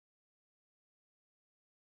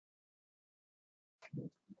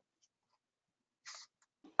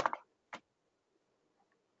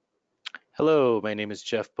Hello, my name is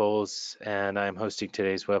Jeff Bowles, and I'm hosting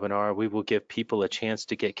today's webinar. We will give people a chance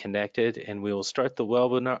to get connected, and we will start the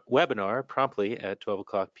webinar promptly at 12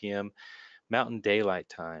 o'clock p.m. Mountain Daylight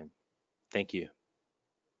Time. Thank you.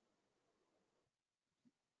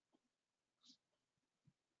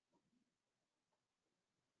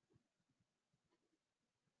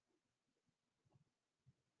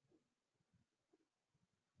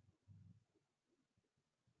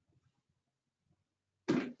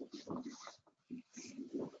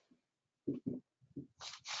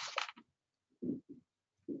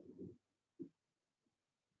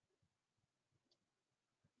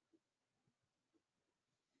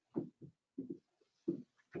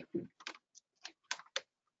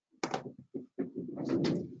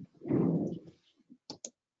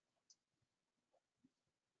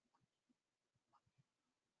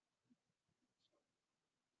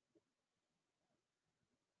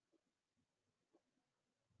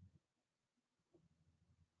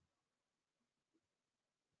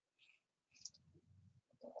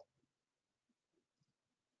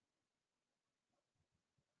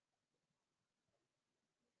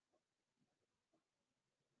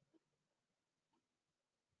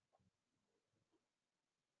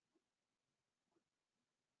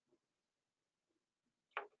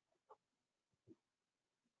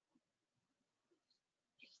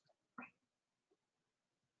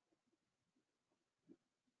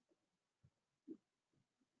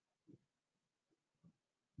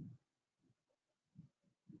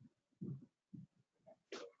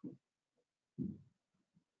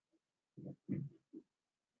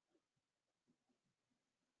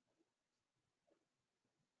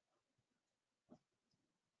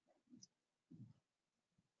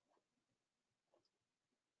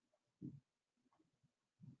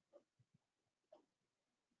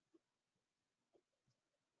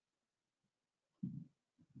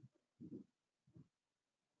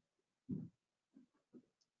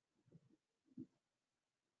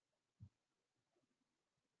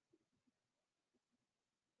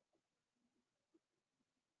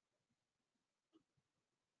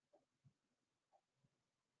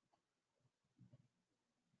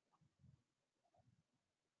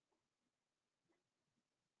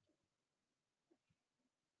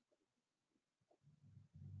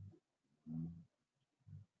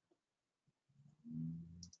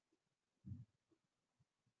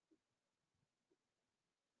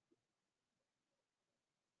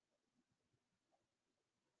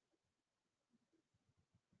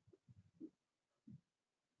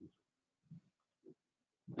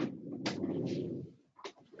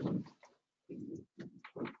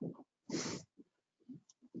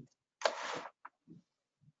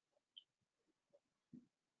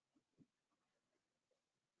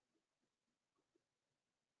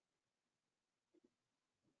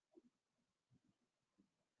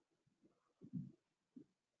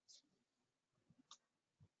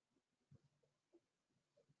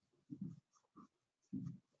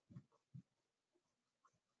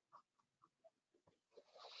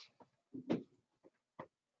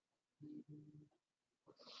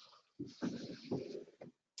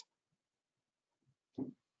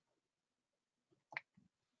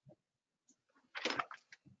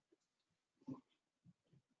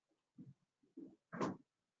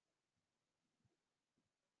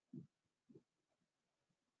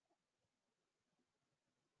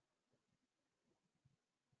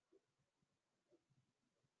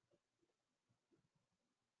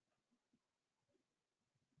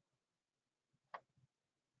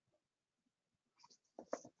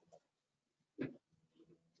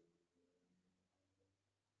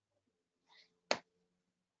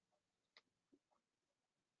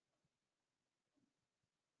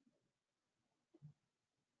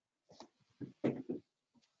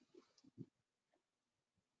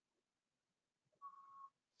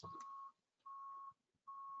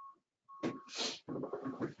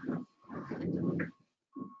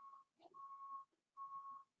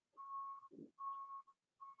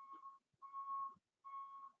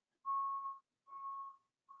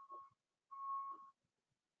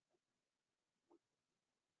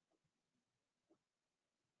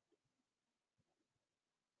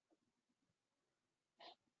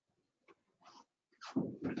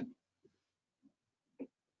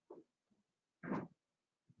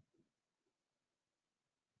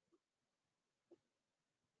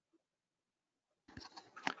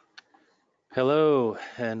 Hello,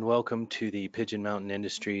 and welcome to the Pigeon Mountain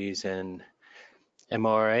Industries and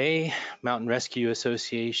MRA, Mountain Rescue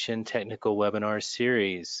Association Technical Webinar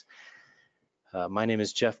Series. My name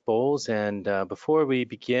is Jeff Bowles, and before we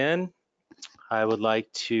begin, I would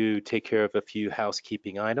like to take care of a few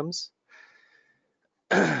housekeeping items.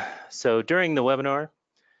 So during the webinar,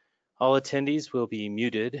 all attendees will be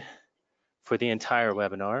muted for the entire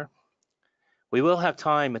webinar. We will have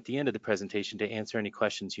time at the end of the presentation to answer any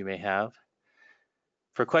questions you may have.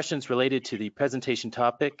 For questions related to the presentation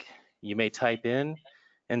topic, you may type in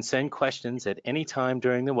and send questions at any time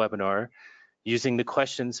during the webinar using the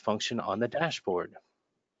questions function on the dashboard.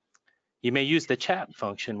 You may use the chat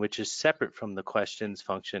function, which is separate from the questions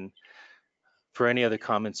function, for any other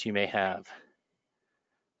comments you may have.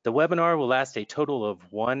 The webinar will last a total of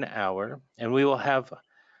 1 hour, and we will have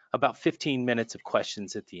about 15 minutes of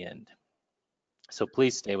questions at the end. So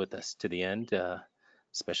please stay with us to the end,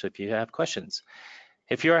 especially if you have questions.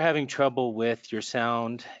 If you are having trouble with your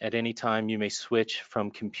sound at any time, you may switch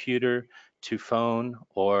from computer to phone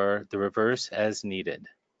or the reverse as needed.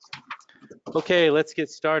 Okay, let's get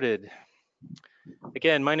started.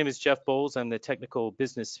 Again, my name is Jeff Bowles. I'm the Technical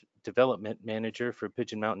Business Development Manager for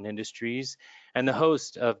Pigeon Mountain Industries and the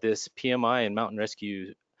host of this PMI and Mountain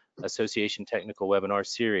Rescue Association Technical Webinar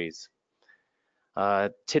Series.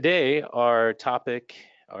 Today, our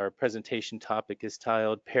presentation topic is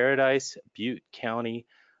titled Paradise Butte County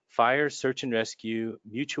Fire Search and Rescue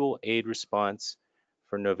Mutual Aid Response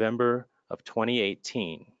for November of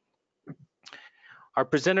 2018. Our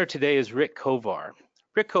presenter today is Rick Kovar.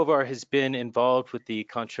 Rick Kovar has been involved with the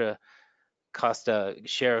Contra Costa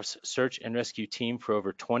Sheriff's Search and Rescue Team for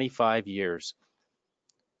over 25 years.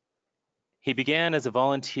 He began as a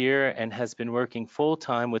volunteer and has been working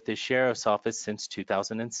full-time with the Sheriff's Office since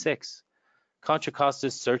 2006. Contra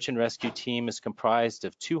Costa's Search and Rescue Team is comprised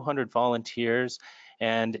of 200 volunteers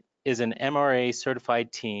and is an MRA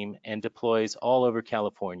certified team and deploys all over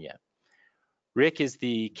California. Rick is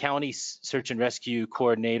the County Search and Rescue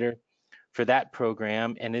Coordinator for that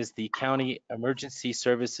program and is the County Emergency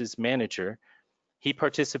Services Manager. He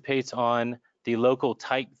participates on the local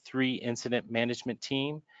Type 3 Incident Management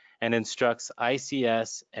Team and instructs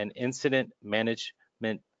ICS and incident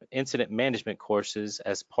management courses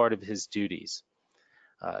as part of his duties.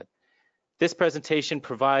 This presentation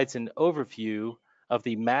provides an overview of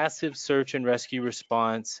the massive search and rescue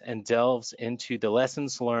response and delves into the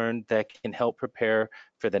lessons learned that can help prepare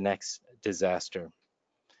for the next disaster.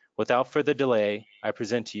 Without further delay, I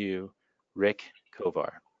present to you Rick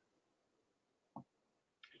Kovar.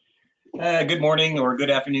 Good morning or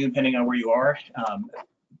good afternoon, depending on where you are.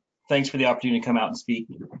 Thanks for the opportunity to come out and speak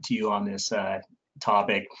to you on this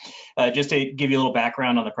topic. Just to give you a little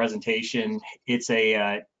background on the presentation, it's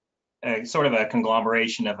a sort of a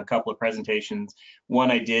conglomeration of a couple of presentations.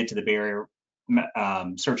 One I did to the Bay Area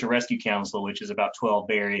Search and Rescue Council, which is about 12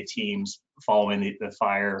 Bay Area teams following the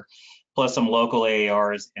fire, plus some local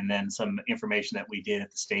AARs, and then some information that we did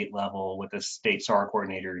at the state level with the state SAR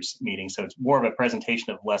coordinators meeting. So it's more of a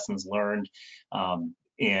presentation of lessons learned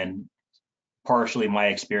and partially my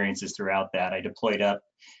experiences throughout that. I deployed up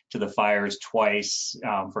to the fires twice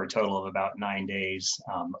for a total of about 9 days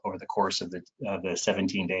over the course of the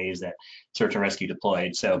 17 days that Search and Rescue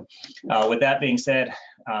deployed. So with that being said,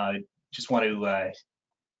 just want to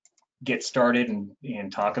get started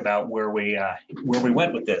and talk about where we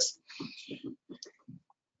went with this.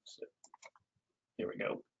 So, here we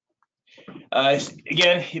go.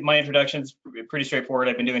 Again, my introduction is pretty straightforward.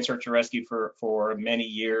 I've been doing search and rescue for many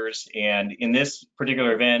years, and in this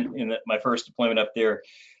particular event, my first deployment up there,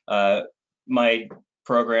 my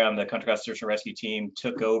program, the Contra Costa Search and Rescue Team,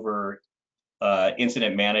 took over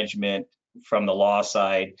incident management from the law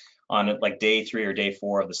side on like day 3 or day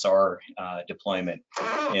 4 of the SAR deployment.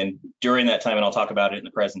 And during that time, and I'll talk about it in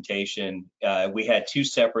the presentation, we had 2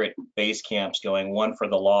 separate base camps going, one for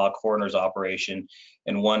the law coroner's operation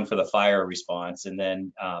and one for the fire response. And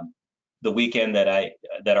then the weekend that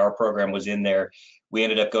our program was in there, we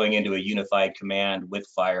ended up going into a unified command with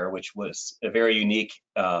fire, which was a very unique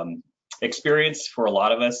experience for a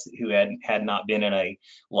lot of us who had not been in a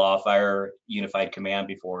law fire unified command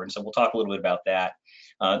before. And so we'll talk a little bit about that.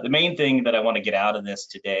 The main thing that I want to get out of this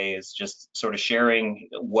today is just sort of sharing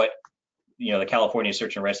what the California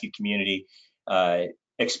search and rescue community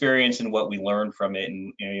experienced and what we learned from it,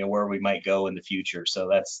 and where we might go in the future. So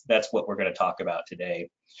that's what we're going to talk about today.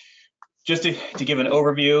 Just to give an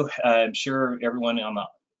overview, I'm sure everyone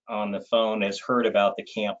on the phone has heard about the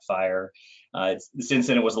Camp Fire. This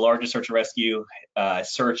incident was the largest search and rescue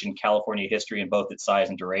search in California history in both its size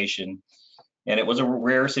and duration. And it was a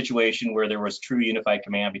rare situation where there was true unified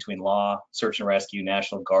command between law, search and rescue,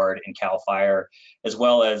 National Guard, and Cal Fire, as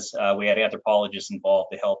well as we had anthropologists involved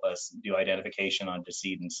to help us do identification on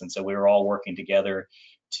decedents. And so we were all working together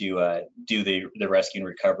to do the rescue and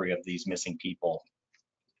recovery of these missing people.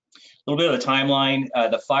 A little bit of the timeline.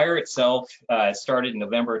 The fire itself started in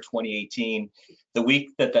November of 2018. The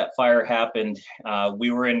week that that fire happened,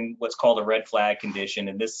 we were in what's called a red flag condition.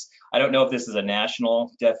 And this, I don't know if this is a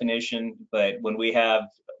national definition, but when we have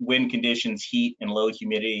wind conditions, heat, and low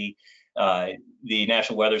humidity, the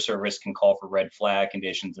National Weather Service can call for red flag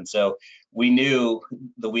conditions. And so we knew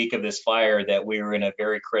the week of this fire that we were in a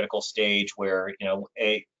very critical stage where,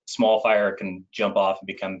 a small fire can jump off and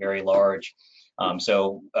become very large.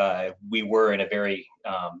 So we were in a very,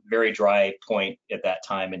 very dry point at that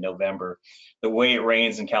time in November. The way it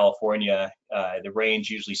rains in California, the rains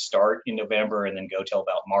usually start in November and then go till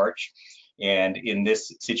about March. And in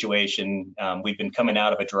this situation, we've been coming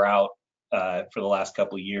out of a drought for the last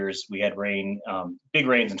couple of years. We had rain, big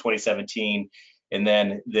rains in 2017, and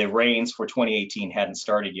then the rains for 2018 hadn't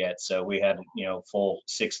started yet. So we had, full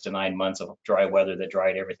 6 to 9 months of dry weather that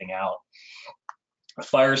dried everything out. A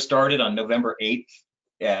fire started on November 8th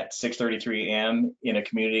at 6:33 a.m. in a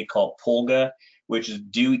community called Pulga, which is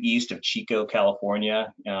due east of Chico,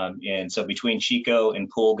 California. And so between Chico and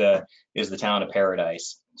Pulga is the town of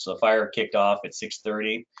Paradise. So the fire kicked off at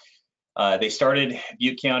 6:30.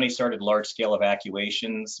 Butte County started large-scale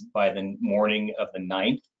evacuations by the morning of the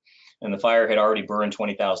 9th, and the fire had already burned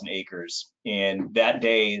 20,000 acres. And that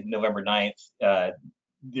day, November 9th,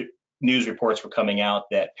 the news reports were coming out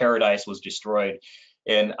that Paradise was destroyed.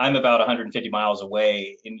 And I'm about 150 miles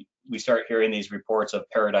away, and we start hearing these reports of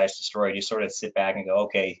Paradise destroyed. You sort of sit back and go,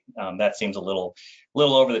 okay, that seems a little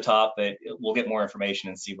over the top, but we'll get more information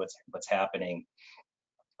and see what's happening.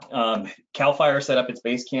 CAL FIRE set up its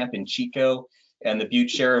base camp in Chico, and the Butte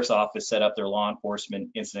Sheriff's Office set up their law enforcement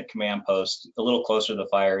incident command post a little closer to the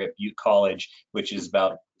fire at Butte College, which is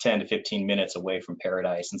about 10 to 15 minutes away from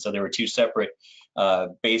Paradise. And so there were two separate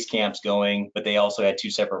base camps going, but they also had two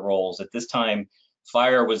separate roles. At this time,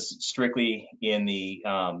 fire was strictly in the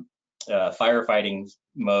firefighting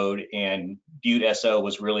mode, and Butte SO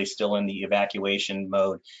was really still in the evacuation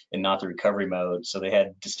mode and not the recovery mode. So they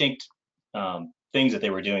had distinct things that they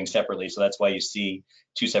were doing separately. So that's why you see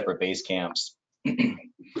two separate base camps.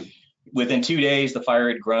 Within 2 days, the fire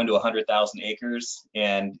had grown to 100,000 acres.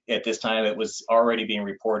 And at this time, it was already being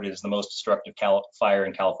reported as the most destructive fire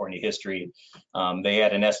in California history. They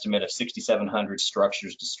had an estimate of 6,700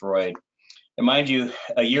 structures destroyed. And mind you,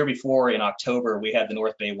 a year before in October, we had the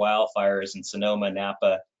North Bay wildfires in Sonoma,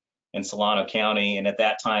 Napa, and Solano County. And at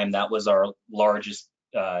that time, that was our largest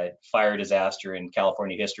fire disaster in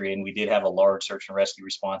California history. And we did have a large search and rescue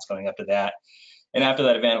response going up to that. And after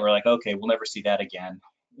that event, we're like, okay, we'll never see that again.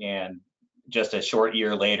 And just a short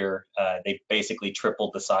year later, they basically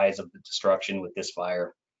tripled the size of the destruction with this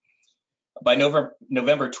fire. By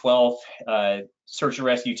November 12th, search and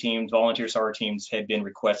rescue teams, volunteer SAR teams had been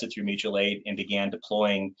requested through mutual aid and began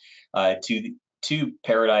deploying to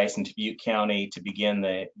Paradise and to Butte County to begin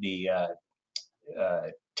the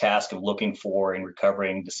task of looking for and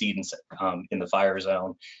recovering decedents in the fire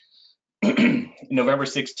zone. November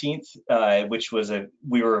 16th, which was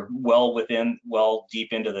we were well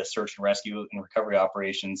deep into the search and rescue and recovery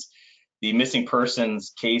operations. The missing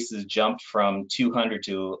persons cases jumped from 200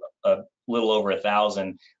 to a little over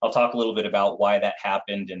 1,000. I'll talk a little bit about why that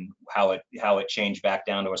happened and how it changed back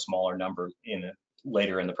down to a smaller number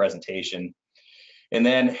later in the presentation. And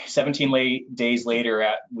then 17 days later,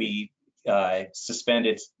 we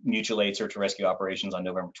suspended mutual aid search and rescue operations on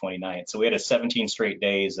November 29th. So we had 17 straight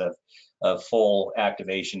days of full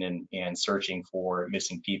activation and searching for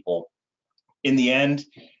missing people. In the end,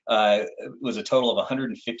 it was a total of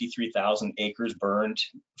 153,000 acres burned,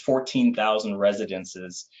 14,000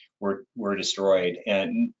 residences were destroyed,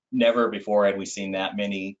 and never before had we seen that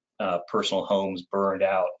many personal homes burned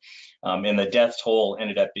out. And the death toll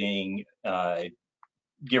ended up being,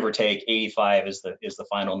 give or take, 85 is the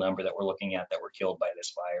final number that we're looking at that were killed by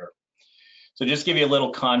this fire. So just give you a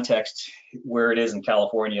little context where it is in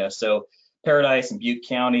California. So Paradise in Butte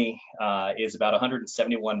County is about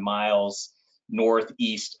 171 miles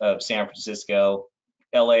northeast of San Francisco.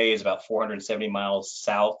 LA is about 470 miles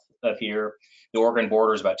south of here. The Oregon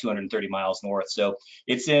border is about 230 miles north. So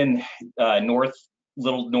it's in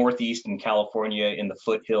little northeast in California in the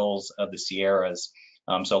foothills of the Sierras.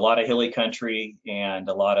 So a lot of hilly country and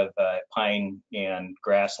a lot of pine and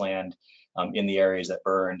grassland in the areas that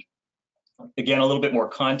burned. Again, a little bit more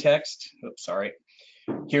context. Oops, sorry.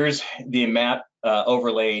 Here's the map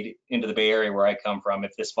overlaid into the Bay Area where I come from.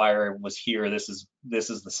 If this fire was here, this is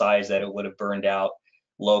the size that it would have burned out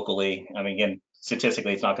locally. I mean, again,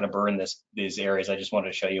 statistically, it's not going to burn these areas. I just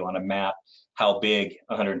wanted to show you on a map how big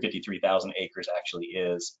 153,000 acres actually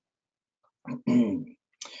is.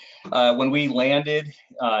 When we landed,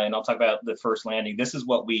 and I'll talk about the first landing, this is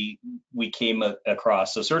what we came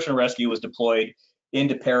across. So search and rescue was deployed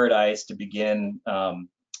into Paradise to begin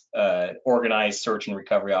organized search and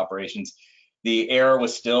recovery operations. The air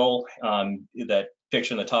was still, that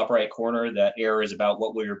picture in the top right corner, that air is about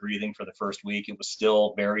what we were breathing for the first week. It was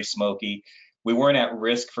still very smoky. We weren't at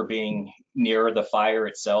risk for being near the fire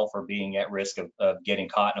itself or being at risk of getting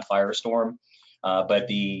caught in a firestorm. But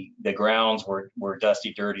the grounds were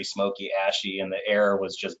dusty, dirty, smoky, ashy, and the air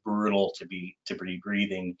was just brutal to be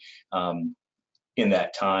breathing in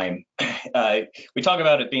that time. We talk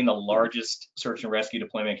about it being the largest search and rescue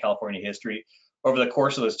deployment in California history. Over the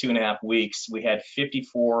course of those 2.5 weeks, we had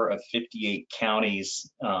 54 of 58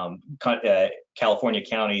 counties, California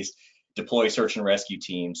counties, deploy search and rescue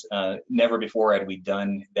teams. Never before had we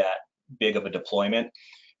done that big of a deployment.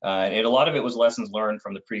 And a lot of it was lessons learned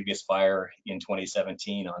from the previous fire in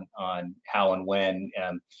 2017 on how and when.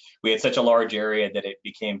 We had such a large area that it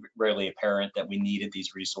became readily apparent that we needed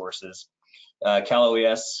these resources. Cal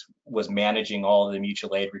OES was managing all of the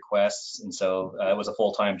mutual aid requests, and so it was a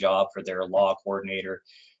full-time job for their law coordinator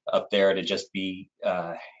up there to just be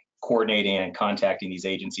coordinating and contacting these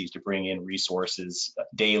agencies to bring in resources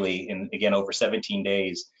daily. And again, over 17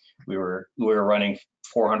 days, we were running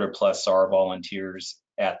 400 plus SAR volunteers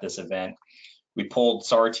at this event. We pulled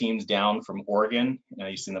SAR teams down from Oregon.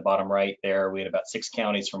 You see in the bottom right there, we had about 6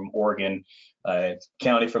 counties from Oregon,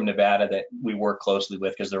 county from Nevada that we work closely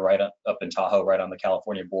with because they're right up in Tahoe, right on the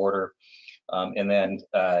California border. And then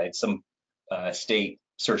some state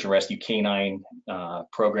search and rescue canine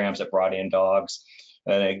programs that brought in dogs.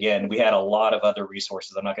 And again, we had a lot of other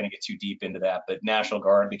resources. I'm not going to get too deep into that, but National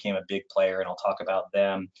Guard became a big player, and I'll talk about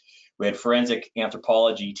them. We had forensic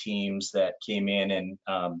anthropology teams that came in,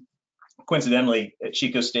 and coincidentally,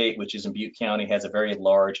 Chico State, which is in Butte County, has a very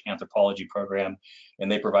large anthropology program,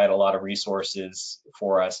 and they provide a lot of resources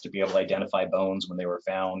for us to be able to identify bones when they were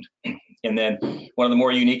found. And then one of the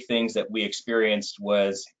more unique things that we experienced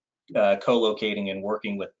was co-locating and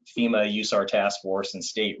working with FEMA USAR task force and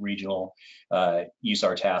state regional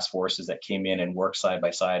USAR task forces that came in and worked side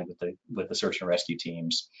by side with the search and rescue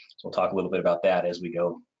teams. So we'll talk a little bit about that as we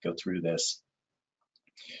go through this.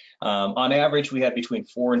 On average, we had between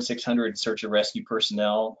 400 and 600 search and rescue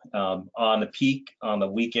personnel. On the peak, on the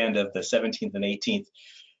weekend of the 17th and 18th,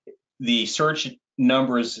 the search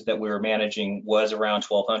numbers that we were managing was around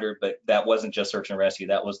 1,200, but that wasn't just search and rescue.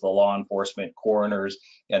 That was the law enforcement, coroners,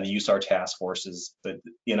 and the USAR task forces. But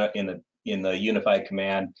in the unified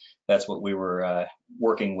command, that's what we were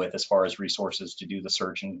working with as far as resources to do the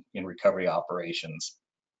search and recovery operations.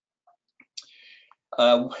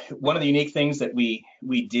 One of the unique things that we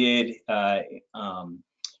did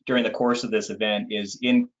during the course of this event is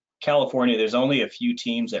in California, there's only a few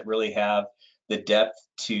teams that really have the depth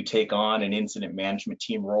to take on an incident management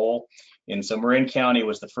team role. And so Marin County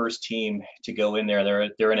was the first team to go in there.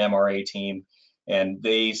 They're an MRA team, and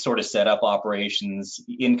they sort of set up operations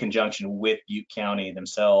in conjunction with Butte County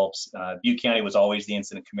themselves. Butte County was always the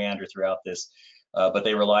incident commander throughout this, but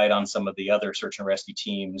they relied on some of the other search and rescue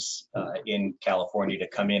teams in California to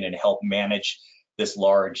come in and help manage this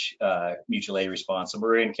large mutual aid response. So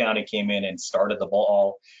Marin County came in and started the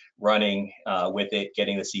ball running with it,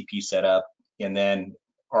 getting the CP set up. And then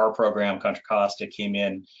our program, Contra Costa, came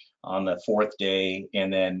in on the 4th day.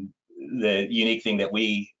 And then the unique thing that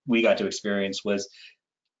we got to experience was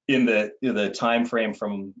in the time frame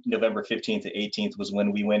from November 15th to 18th was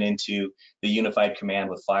when we went into the unified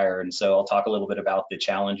command with fire. And so I'll talk a little bit about the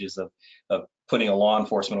challenges of putting a law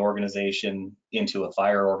enforcement organization into a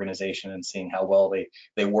fire organization and seeing how well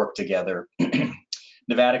they work together.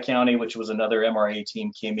 Nevada County, which was another MRA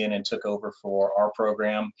team, came in and took over for our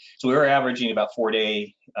program. So we were averaging about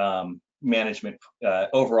 4-day management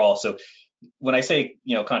overall. So when I say,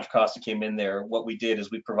 Contra Costa came in there, what we did is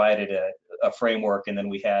we provided a framework, and then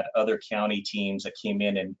we had other county teams that came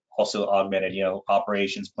in and also augmented,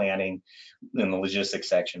 operations planning in the logistics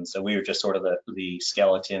section. So we were just sort of the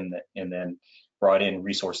skeleton, and then brought in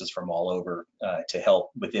resources from all over to help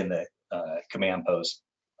within the command post.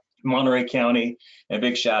 Monterey County, and a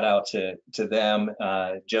big shout out to them.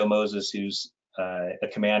 Joe Moses, who's a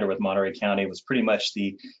commander with Monterey County, was pretty much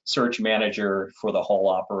the search manager for the whole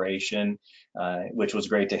operation, which was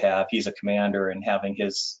great to have. He's a commander, and having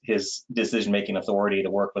his decision-making authority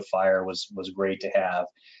to work with fire was great to have.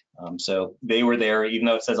 So they were there, even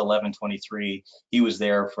though it says 11/23, he was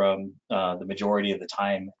there from the majority of the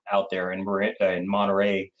time out there in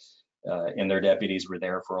Monterey. And their deputies were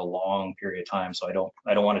there for a long period of time. So I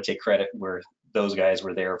don't want to take credit where those guys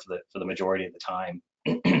were there for the majority of the time.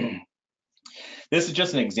 This is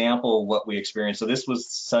just an example of what we experienced. So this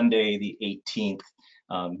was Sunday the 18th.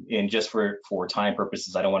 And just for time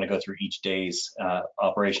purposes, I don't want to go through each day's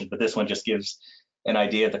operation, but this one just gives an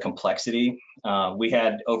idea of the complexity. We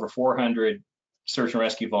had over 400 search and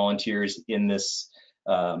rescue volunteers in this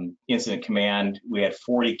incident command. We had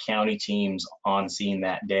 40 county teams on scene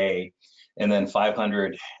that day, and then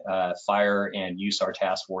 500 fire and USAR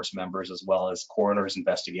task force members, as well as coroners,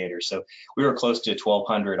 investigators. So we were close to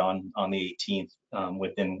 1,200 on the 18th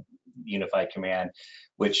within Unified Command,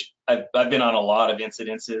 which I've been on a lot of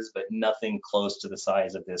incidences, but nothing close to the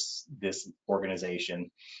size of this organization.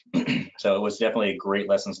 So it was definitely great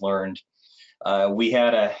lessons learned. We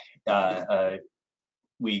had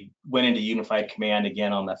we went into Unified Command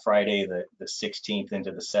again on that Friday, the 16th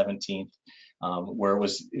into the 17th, where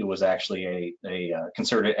it was actually a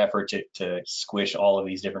concerted effort to squish all of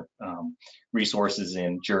these different resources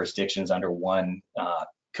and jurisdictions under one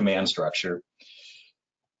command structure.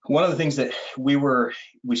 One of the things that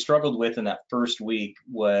we struggled with in that first week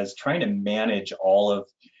was trying to manage all of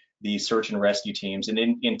these search and rescue teams. And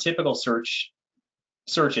in typical searches,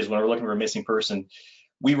 when we're looking for a missing person,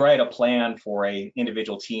 we write a plan for a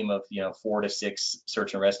individual team of 4 to 6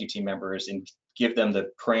 search and rescue team members and give them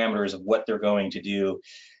the parameters of what they're going to do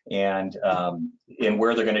and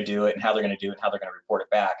where they're going to do it and how they're going to do it and how they're going to report it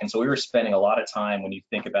back. And so we were spending a lot of time, when you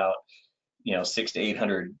think about 600 to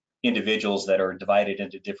 800 individuals that are divided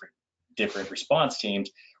into different response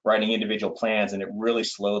teams, writing individual plans, and it really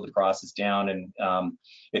slowed the process down. And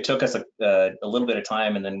it took us a little bit of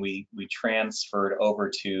time, and then we transferred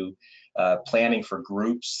over to planning for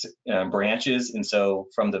groups, branches. And so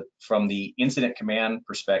from the incident command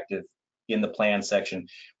perspective, in the plan section,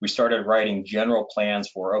 we started writing general plans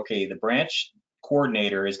for, okay, the branch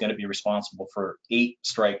coordinator is going to be responsible for 8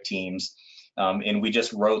 strike teams. And we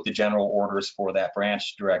just wrote the general orders for that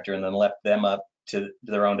branch director and then left them up to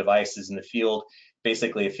their own devices in the field,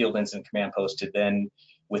 basically a field incident command post to then,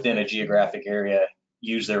 within a geographic area,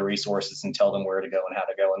 use their resources and tell them where to go and how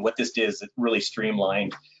to go. And what this did is it really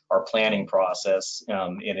streamlined our planning process.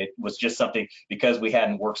 And it was just something, because we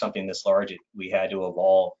hadn't worked something this large, we had to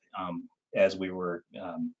evolve as we were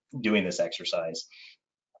doing this exercise.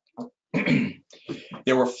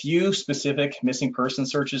 There were few specific missing person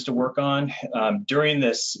searches to work on. During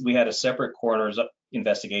this, we had a separate coroner's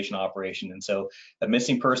investigation operation. And so a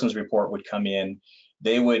missing persons report would come in,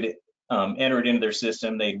 they would enter it into their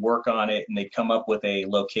system, they'd work on it, and they'd come up with a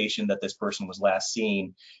location that this person was last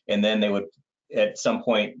seen. And then they would, at some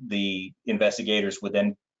point, the investigators would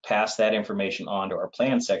then pass that information on to our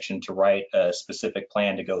plan section to write a specific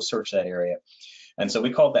plan to go search that area. And so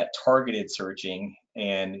we called that targeted searching,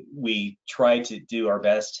 and we tried to do our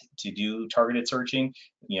best to do targeted searching,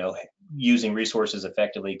 using resources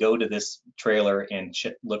effectively. Go to this trailer and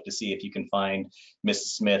look to see if you can find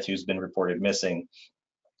Mrs. Smith, who's been reported missing.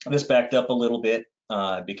 This backed up a little bit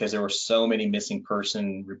because there were so many missing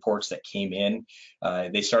person reports that came in.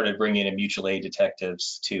 They started bringing in mutual aid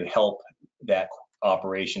detectives to help that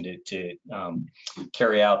operation to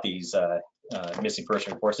carry out these missing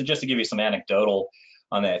person reports. And just to give you some anecdotal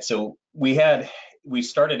on that, so we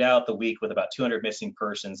started out the week with about 200 missing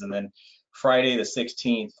persons, and then Friday the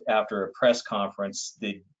 16th, after a press conference,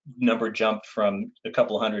 the number jumped from a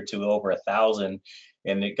couple hundred to over 1,000,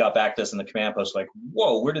 and it got back to us in the command post like,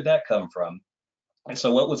 whoa, where did that come from? And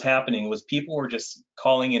so what was happening was people were just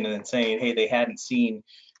calling in and saying, hey, they hadn't seen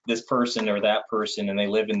this person or that person, and they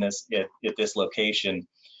live in this at this location.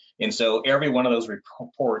 And so every one of those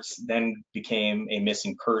reports then became a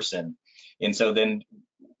missing person. And so then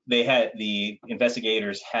the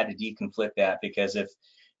investigators had to deconflict that, because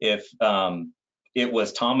if it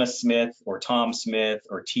was Thomas Smith or Tom Smith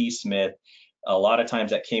or T Smith, a lot of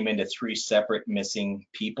times that came into 3 separate missing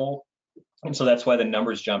people. And so that's why the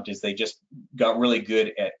numbers jumped, is they just got really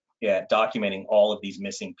good at documenting all of these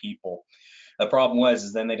missing people. The problem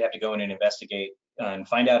was then they'd have to go in and investigate and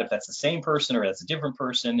find out if that's the same person or that's a different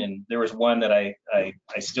person. And there was one that I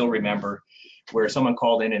still remember, where someone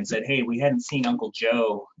called in and said, hey, we hadn't seen Uncle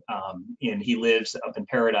Joe, and he lives up in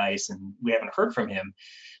Paradise, and we haven't heard from him.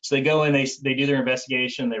 So they go in, they do their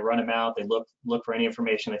investigation, they run him out, they look for any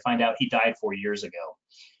information, they find out he died 4 years ago.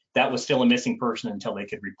 That was still a missing person until they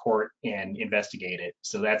could report and investigate it.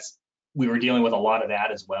 So we were dealing with a lot of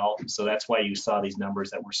that as well. So that's why you saw these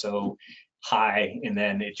numbers that were so high. And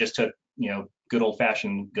then it just took, good old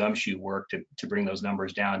fashioned gumshoe work to bring those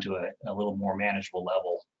numbers down to a little more manageable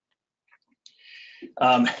level.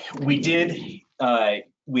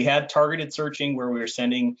 We had targeted searching where we were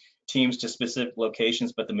sending teams to specific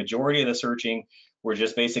locations, but the majority of the searching were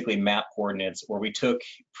just basically map coordinates, where we took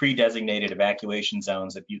pre-designated evacuation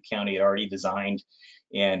zones that Butte County had already designed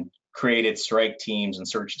and created strike teams and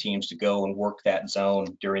search teams to go and work that zone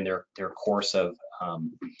during their course of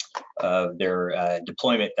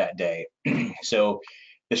deployment that day. So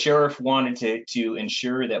the sheriff wanted to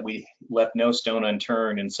ensure that we left no stone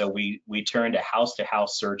unturned, and so we turned to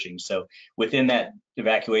house searching. So within that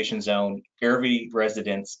evacuation zone, every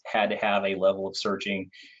residence had to have a level of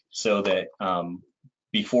searching, so that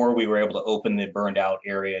before we were able to open the burned out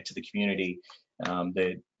area to the community,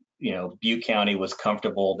 Butte County was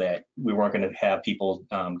comfortable that we weren't going to have people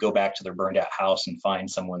go back to their burned out house and find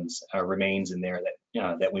someone's remains in there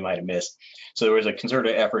that we might have missed. So there was a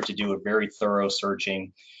concerted effort to do a very thorough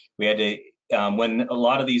searching. We had to, when a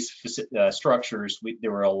lot of these structures,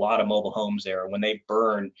 there were a lot of mobile homes there. When they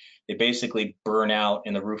burn, they basically burn out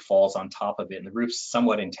and the roof falls on top of it, and the roof's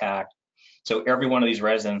somewhat intact. So every one of these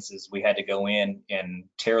residences, we had to go in and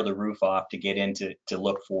tear the roof off to get in to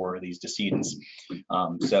look for these decedents.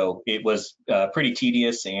 So it was pretty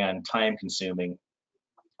tedious and time consuming.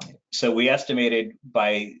 So we estimated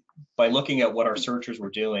by looking at what our searchers were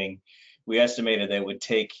doing, we estimated that it would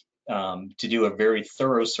take to do a very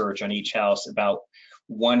thorough search on each house, about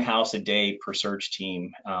one house a day per search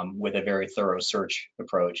team, with a very thorough search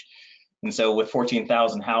approach. And so with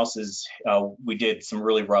 14,000 houses, we did some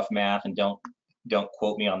really rough math, and don't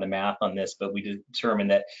quote me on the math on this, but we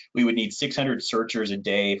determined that we would need 600 searchers a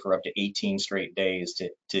day for up to 18 straight days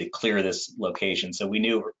to clear this location. So we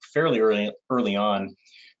knew fairly early on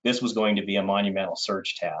this was going to be a monumental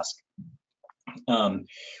search task.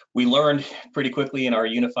 We learned pretty quickly in our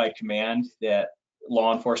unified command that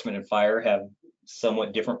law enforcement and fire have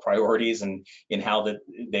somewhat different priorities in how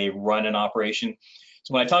they run an operation.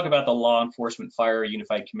 So when I talk about the law enforcement fire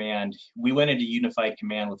unified command, we went into unified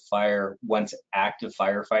command with fire once active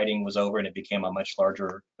firefighting was over and it became a much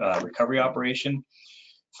larger recovery operation.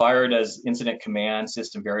 Fire does incident command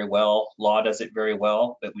system very well. Law does it very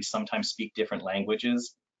well, but we sometimes speak different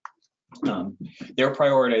languages.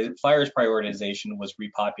 Fire's prioritization was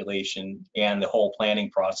repopulation and the whole planning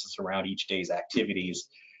process around each day's activities.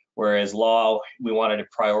 Whereas law, we wanted to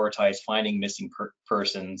prioritize finding missing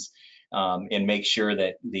persons, and make sure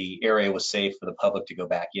that the area was safe for the public to go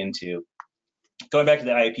back into. Going back to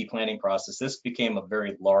the IAP planning process, this became a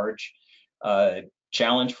very large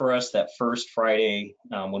challenge for us. That first Friday,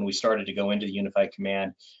 when we started to go into the unified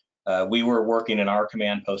command, we were working in our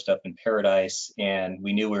command post up in Paradise, and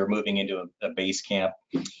we knew we were moving into a base camp.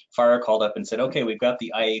 Fire called up and said, okay, we've got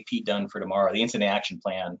the IAP done for tomorrow, the incident action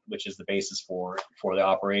plan, which is the basis for the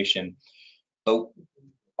operation. But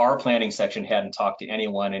our planning section hadn't talked to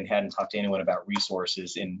anyone about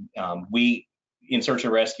resources. And we, in search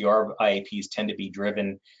and rescue, our IAPs tend to be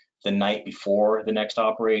driven the night before the next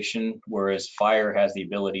operation, whereas fire has the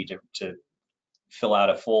ability to fill out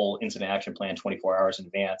a full incident action plan 24 hours in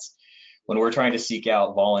advance. When we're trying to seek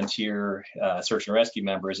out volunteer search and rescue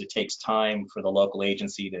members, it takes time for the local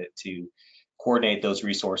agency to coordinate those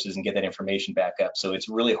resources and get that information back up. So it's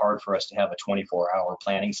really hard for us to have a 24-hour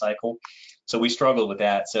planning cycle. So we struggled with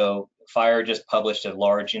that. So fire just published a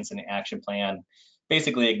large incident action plan,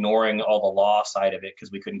 basically ignoring all the law side of it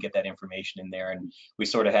because we couldn't get that information in there. And we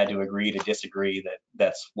sort of had to agree to disagree that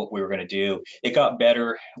that's what we were going to do. It got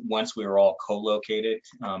better once we were all co-located,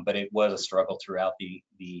 but it was a struggle throughout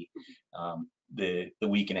the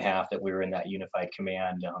week and a half that we were in that unified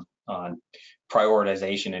command on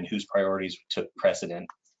prioritization and whose priorities took precedent.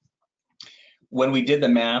 When we did the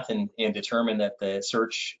math and determined that the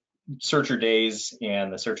searcher days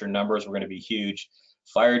and the searcher numbers were going to be huge,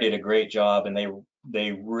 fire did a great job, and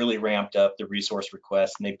they really ramped up the resource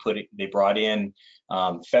requests, and they brought in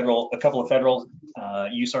a couple of federal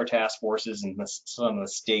USAR task forces and some of the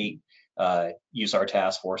state USAR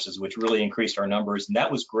task forces, which really increased our numbers. And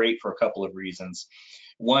that was great for a couple of reasons.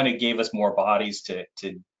 One, it gave us more bodies to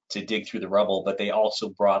dig through the rubble, but they also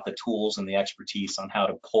brought the tools and the expertise on how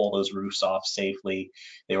to pull those roofs off safely.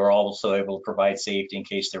 They were also able to provide safety in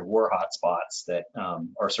case there were hot spots that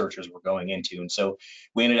our searchers were going into. And so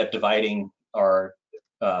we ended up dividing our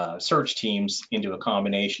search teams into a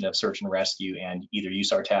combination of search and rescue and either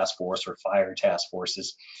USAR task force or fire task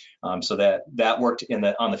forces. So that worked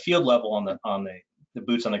on the field level, on the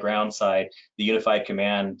boots on the ground side. The unified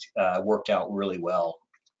command worked out really well.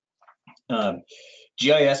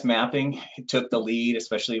 GIS mapping took the lead,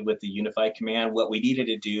 especially with the unified command. What we needed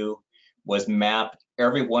to do was map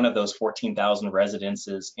every one of those 14,000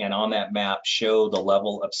 residences, and on that map show the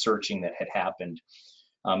level of searching that had happened.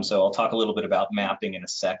 So I'll talk a little bit about mapping in a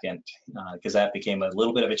second, because that became a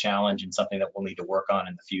little bit of a challenge and something that we'll need to work on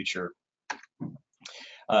in the future.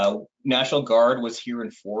 National Guard was here in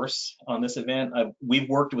force on this event. We've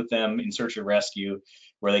worked with them in search and rescue,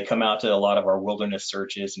 where they come out to a lot of our wilderness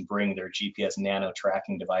searches and bring their GPS nano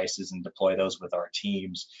tracking devices and deploy those with our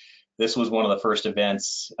teams. this was one of the first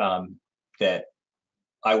events that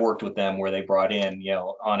I worked with them where they brought in,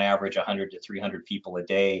 on average 100 to 300 people a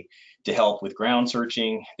day to help with ground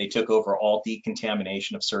searching. They took over all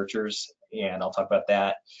decontamination of searchers, and I'll talk about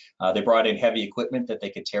that. They brought in heavy equipment that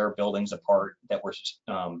they could tear buildings apart that were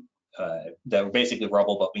basically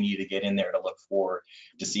rubble, but we needed to get in there to look for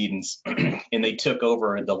decedents. And they took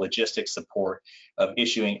over the logistics support of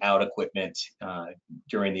issuing out equipment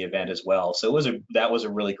during the event as well. So that was a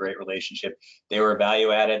really great relationship. They were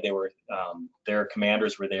value added. They were their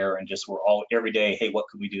commanders were there and just were all every day, hey, what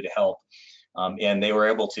could we do to help? And they were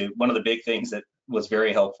able to. One of the big things that was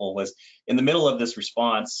very helpful was in the middle of this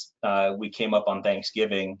response, we came up on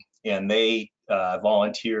Thanksgiving, and they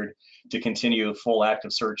volunteered to continue full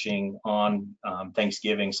active searching on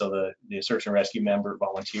Thanksgiving, so the search and rescue member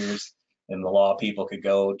volunteers and the law people could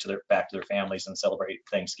go back to their families and celebrate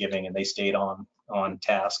Thanksgiving, and they stayed on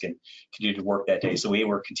task and continued to work that day. So we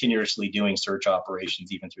were continuously doing search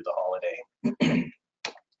operations even through the holiday.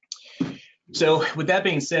 So with that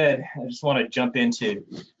being said, I just want to jump into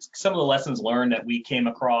some of the lessons learned that we came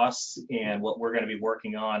across and what we're going to be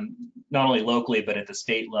working on, not only locally, but at the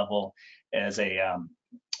state level as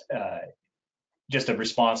just a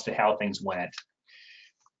response to how things went.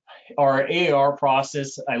 Our AAR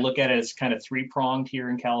process, I look at it as kind of three-pronged here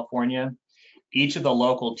in California. Each of the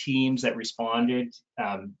local teams that responded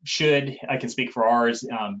I can speak for ours,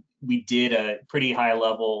 we did a pretty high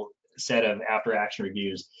level set of after action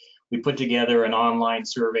reviews. We put together an online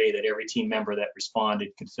survey that every team member that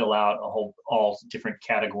responded could fill out all different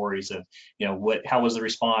categories of, how was the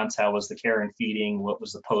response, how was the care and feeding, what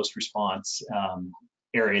was the post response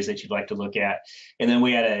areas that you'd like to look at. And then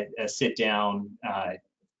we had a sit down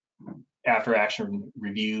after action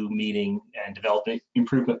review meeting and developing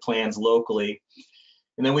improvement plans locally.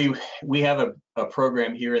 And then we have a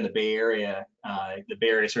program here in the Bay Area, the Bay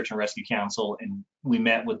Area Search and Rescue Council, and we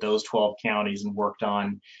met with those 12 counties and worked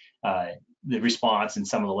on the response and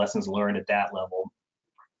some of the lessons learned at that level.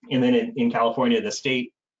 And then in California, the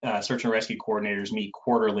state search and rescue coordinators meet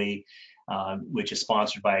quarterly, which is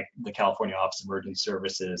sponsored by the California Office of Emergency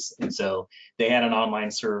Services. And so they had an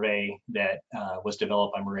online survey that was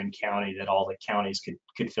developed by Marin County that all the counties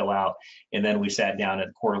could fill out. And then we sat down at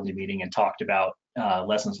a quarterly meeting and talked about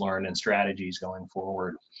lessons learned and strategies going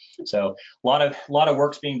forward. So a lot of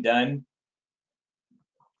work's being done.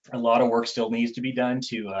 A lot of work still needs to be done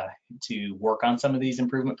to work on some of these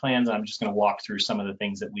improvement plans. I'm just going to walk through some of the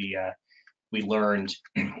things that we learned.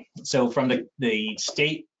 So from the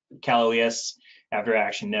state Cal OES after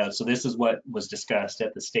action notes. So this is what was discussed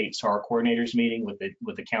at the state SAR coordinators meeting with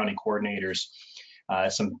the county coordinators.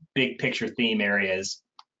 Some big picture theme areas.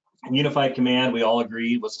 Unified command, we all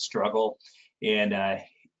agreed, was a struggle, and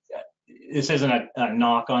this isn't a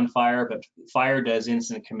knock on fire, but fire does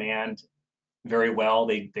incident command very well.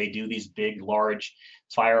 They do these big, large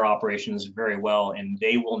fire operations very well, and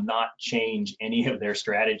they will not change any of their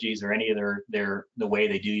strategies or any of the way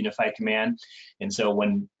they do unified command. And so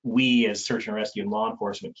when we as search and rescue and law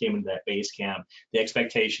enforcement came into that base camp, the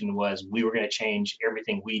expectation was we were going to change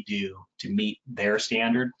everything we do to meet their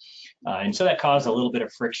standard. And so that caused a little bit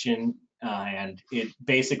of friction, and it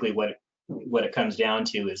basically what it comes down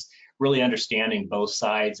to is really understanding both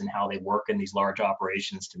sides and how they work in these large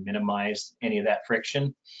operations to minimize any of that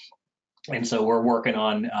friction. And so we're working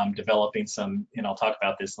on developing some, and I'll talk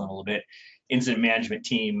about this in a little bit, incident management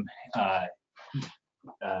team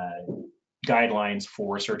guidelines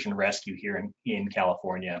for search and rescue here in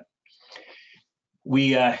California.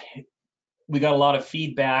 We got a lot of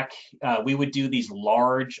feedback. We would do these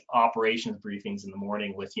large operations briefings in the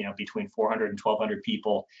morning with between 400 and 1,200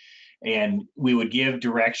 people. And we would give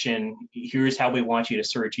direction. Here's how we want you to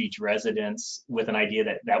search each residence, with an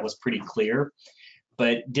idea that was pretty clear.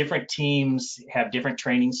 But different teams have different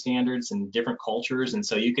training standards and different cultures. And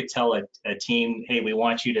so you could tell a team, hey, we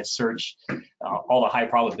want you to search all the high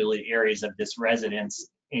probability areas of this residence,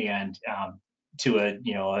 and to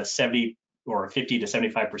a 70 or 50 to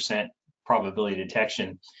 75% probability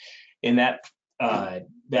detection. In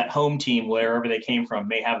that home team, wherever they came from,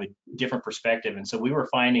 may have a different perspective. And so we were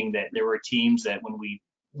finding that there were teams that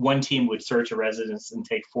one team would search a residence and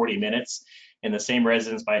take 40 minutes, and the same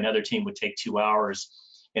residence by another team would take 2 hours.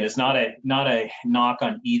 And it's not a knock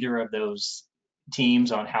on either of those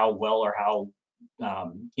teams on how well or how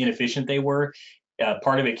inefficient they were.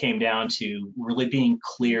 Part of it came down to really being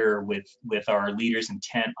clear with our leaders'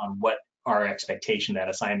 intent on what our expectation that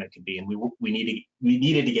assignment could be, and we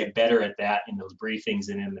needed to get better at that in those briefings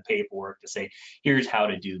and in the paperwork to say, here's how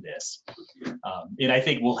to do this. And I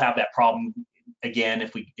think we'll have that problem again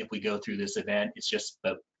if we go through this event. It's just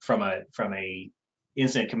from a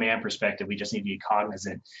incident command perspective, we just need to be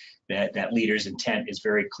cognizant that leader's intent is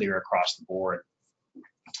very clear across the board.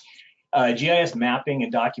 GIS mapping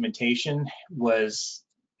and documentation was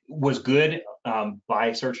good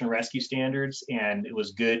by search and rescue standards, and it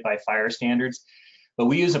was good by fire standards. But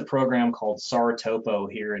we use a program called SAR Topo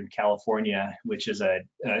here in California, which is a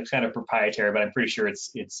kind of proprietary, but I'm pretty sure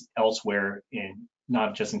it's elsewhere,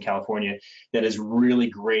 not just in California, that is really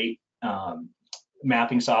great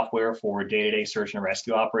mapping software for day-to-day search and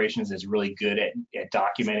rescue operations. Is really good at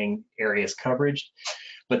documenting areas coverage.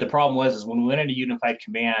 But the problem was when we went into Unified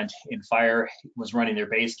Command and fire was running their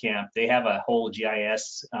base camp, they have a whole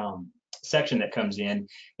GIS section that comes in,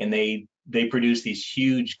 and they produce these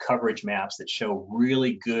huge coverage maps that show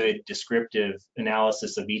really good descriptive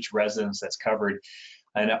analysis of each residence that's covered.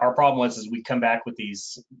 And our problem was we come back with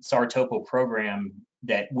these SAR Topo program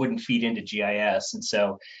that wouldn't feed into GIS. And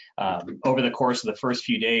so over the course of the first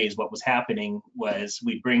few days, what was happening was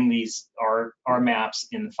we'd bring our maps,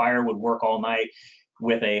 and the fire would work all night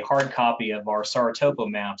with a hard copy of our SAR Topo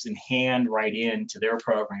maps and hand write into their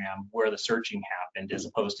program where the searching happened, as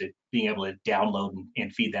opposed to being able to download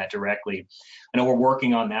and feed that directly. I know we're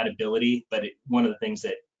working on that ability, but one of the things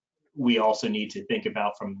that we also need to think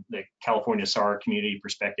about from the California SAR community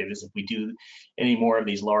perspective is if we do any more of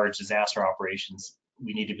these large disaster operations,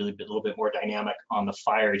 we need to be a little bit more dynamic on the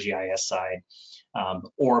fire GIS side,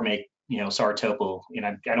 or make SAR Topo, and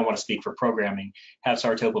I don't want to speak for programming, have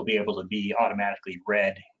SAR Topo be able to be automatically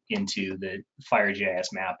read into the fire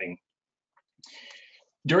GIS mapping.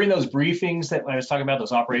 During those briefings that I was talking about,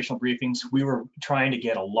 those operational briefings, we were trying to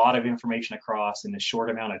get a lot of information across in a short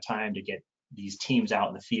amount of time to get these teams out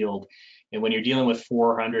in the field. And when you're dealing with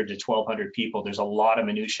 400 to 1,200 people, there's a lot of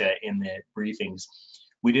minutia in the briefings.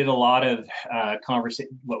 We did a lot of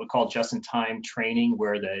what we call just-in-time training,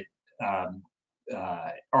 where the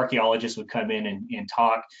archaeologists would come in and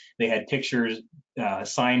talk. They had pictures,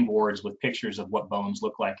 signboards with pictures of what bones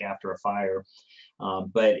look like after a fire.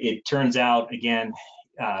 But it turns out, again,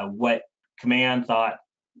 what command thought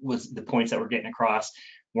was the points that we're getting across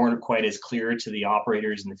weren't quite as clear to the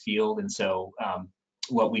operators in the field. And so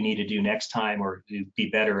what we need to do next time, or to be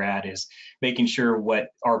better at, is making sure what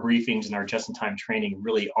our briefings and our just-in-time training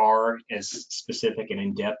really are as specific and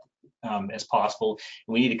in-depth as possible.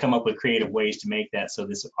 And we need to come up with creative ways to make that so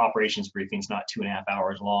this operations briefing is not 2.5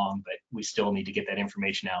 hours long, but we still need to get that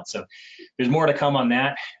information out. So there's more to come on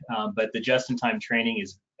that, but the just-in-time training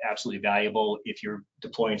is absolutely valuable if you're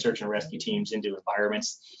deploying search and rescue teams into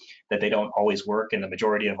environments that they don't always work, and the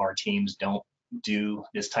majority of our teams don't do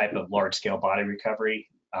this type of large-scale body recovery.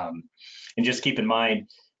 And just keep in mind,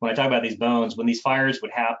 when I talk about these bones, when these fires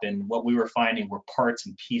would happen, what we were finding were parts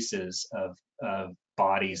and pieces of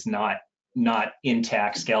bodies, not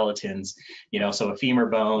intact skeletons. So a femur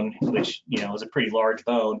bone, which is a pretty large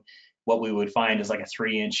bone, what we would find is like a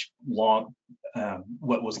 3-inch long,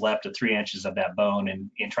 what was left of 3 inches of that bone, and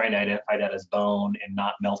trying to identify that as bone and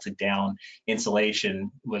not melted down insulation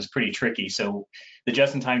was pretty tricky. So the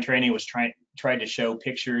just-in-time training was tried to show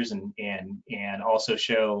pictures and also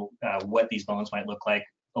show what these bones might look like,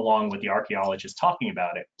 along with the archaeologists talking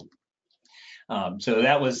about it. So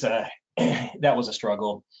that was a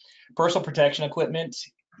struggle. Personal protection equipment,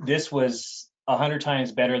 this was 100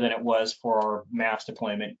 times better than it was for our mass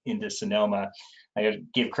deployment into Sonoma. I gotta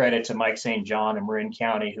give credit to Mike St. John in Marin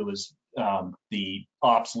County, who was the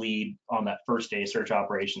ops lead on that first day of search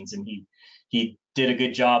operations, and he did a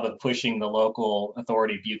good job of pushing the local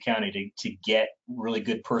authority of Butte County to get really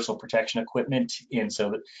good personal protection equipment. And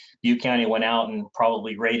so Butte County went out and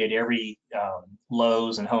probably raided every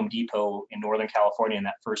Lowe's and Home Depot in Northern California in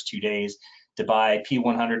that first 2 days to buy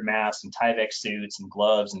P100 masks and Tyvek suits and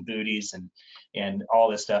gloves and booties and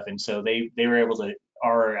all this stuff. And so they were able to,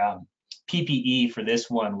 our PPE for this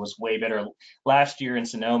one was way better. Last year in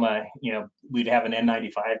Sonoma, we'd have an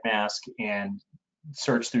N95 mask and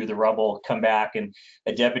search through the rubble, come back, and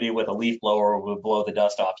a deputy with a leaf blower would blow the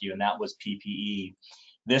dust off you, and that was PPE.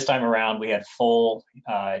 This time around, we had full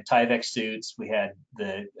Tyvek suits. We had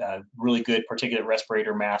the really good particulate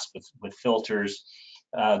respirator mask with filters,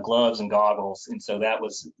 gloves and goggles, and so that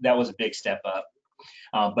was a big step up.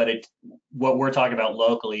 But what we're talking about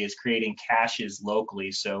locally is creating caches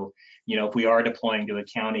locally. So, if we are deploying to a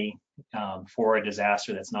county for a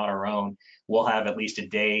disaster that's not our own, we'll have at least a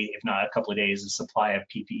day, if not a couple of days, of supply of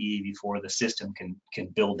PPE before the system can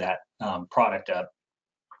build that product up.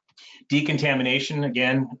 Decontamination,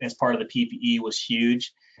 again, as part of the PPE, was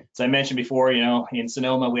huge. As I mentioned before, in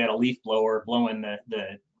Sonoma, we had a leaf blower blowing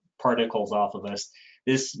the particles off of us.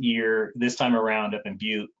 This time around up in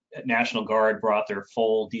Butte, National Guard brought their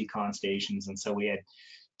full decon stations, and so we had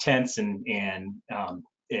tents and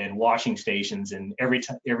washing stations, and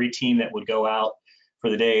every team that would go out for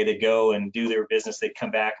the day, they'd go and do their business. They'd come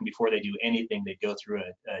back, and before they do anything, they'd go through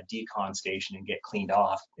a decon station and get cleaned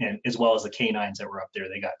off, and as well as the canines that were up there,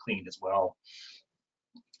 they got cleaned as well.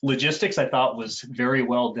 Logistics, I thought, was very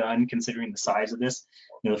well done considering the size of this.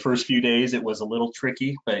 The first few days it was a little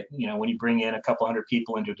tricky, but when you bring in a couple hundred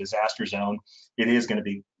people into a disaster zone, it is going to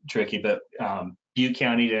be tricky. But Butte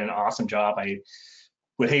County did an awesome job. I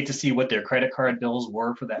would hate to see what their credit card bills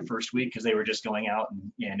were for that first week, because they were just going out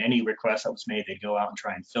and any request that was made, they'd go out and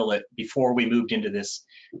try and fill it before we moved into this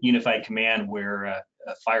unified command where a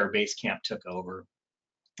fire base camp took over.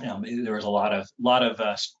 There was a lot of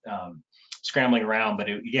scrambling around, but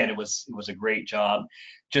again, it was a great job.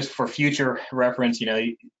 Just for future reference,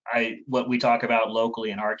 what we talk about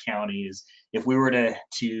locally in our county is if we were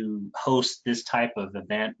to host this type of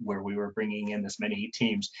event where we were bringing in this many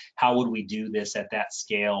teams, how would we do this at that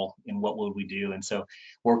scale, and what would we do? And so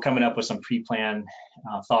we're coming up with some pre-planned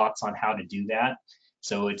thoughts on how to do that,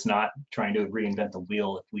 so it's not trying to reinvent the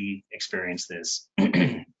wheel if we experience this.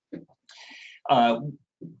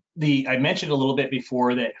 I mentioned a little bit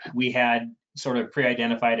before that we had sort of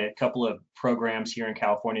pre-identified a couple of programs here in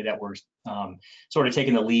California that were sort of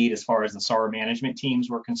taking the lead as far as the SAR management teams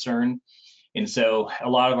were concerned. And so a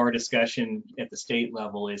lot of our discussion at the state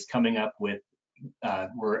level is coming up with,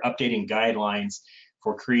 we're updating guidelines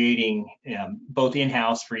for creating both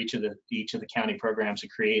in-house for each of the county programs to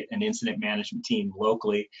create an incident management team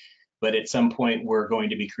locally. But at some point, we're going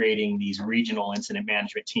to be creating these regional incident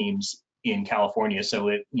management teams in California.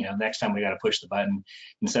 So next time we got to push the button,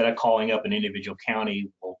 instead of calling up an individual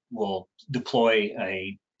county, we'll deploy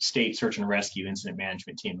a state search and rescue incident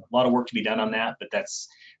management team. A lot of work to be done on that, but that's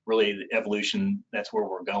really the evolution. That's where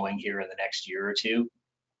we're going here in the next year or two.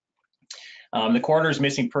 The coroner's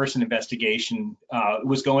missing person investigation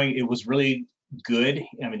it was really good.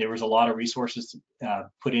 I mean, there was a lot of resources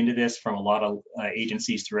put into this from a lot of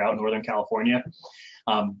agencies throughout Northern California.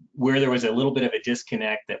 Where there was a little bit of a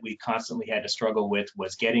disconnect that we constantly had to struggle with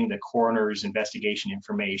was getting the coroner's investigation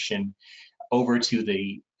information over to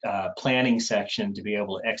the planning section to be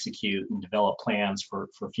able to execute and develop plans for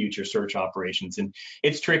future search operations. And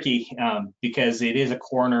it's tricky because it is a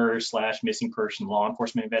coroner / missing person law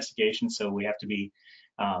enforcement investigation. So we have to be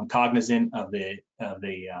cognizant of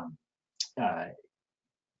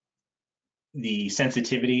the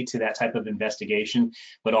sensitivity to that type of investigation,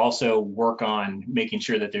 but also work on making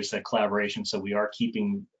sure that there's a collaboration. So we are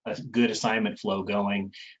keeping a good assignment flow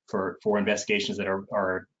going for investigations that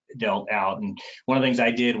are dealt out. And one of the things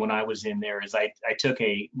I did when I was in there is I took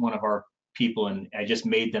one of our people and I just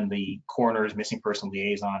made them the coroner's missing person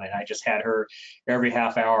liaison, and I just had her every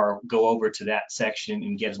half hour go over to that section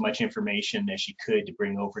and get as much information as she could to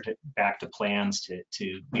bring over back to plans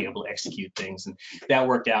to be able to execute things, and that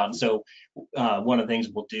worked out. And so one of the things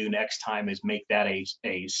we'll do next time is make that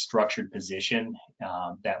a structured position,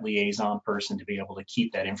 that liaison person, to be able to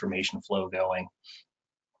keep that information flow going.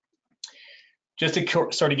 Just to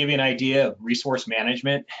sort of give you an idea of resource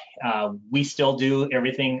management, we still do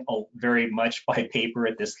everything very much by paper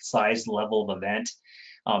at this size level of event.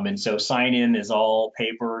 And so sign-in is all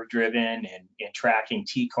paper-driven, and tracking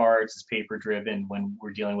T-cards is paper-driven when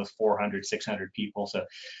we're dealing with 400, 600 people. So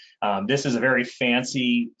this is a very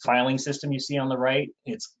fancy filing system you see on the right.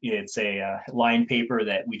 It's a line paper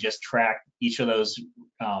that we just track each of those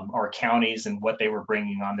our counties and what they were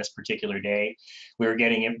bringing on this particular day. We were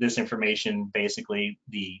getting this information, basically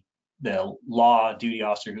the law duty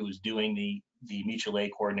officer who was doing the mutual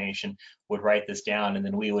aid coordination would write this down, and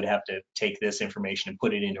then we would have to take this information and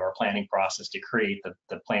put it into our planning process to create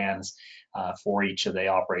the plans for each of the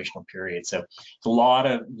operational periods. So it's a lot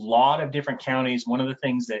of different counties. One of the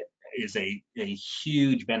things that is a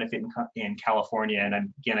huge benefit in California,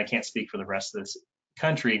 and again, I can't speak for the rest of this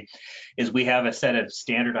country, is we have a set of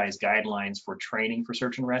standardized guidelines for training for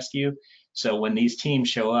search and rescue. So when these teams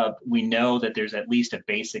show up, we know that there's at least a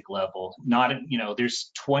basic level.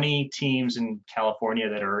 There's 20 teams in California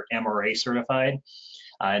that are MRA certified,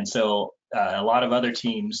 and so a lot of other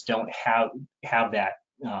teams don't have that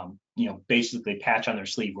basically patch on their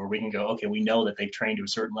sleeve where we can go, okay, we know that they've trained to a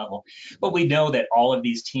certain level, but we know that all of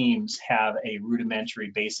these teams have a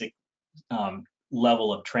rudimentary basic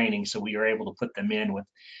level of training, so we are able to put them in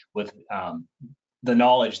with the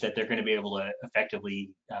knowledge that they're going to be able to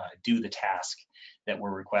effectively do the task that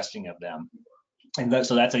we're requesting of them. And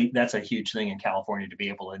so that's a huge thing in California, to be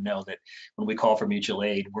able to know that when we call for mutual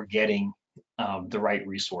aid, we're getting the right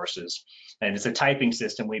resources. And it's a typing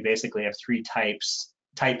system. We basically have 3 types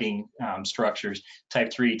typing structures,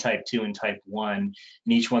 type 3, type 2, and type 1. And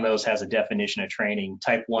each one of those has a definition of training.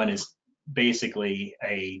 Type 1 is basically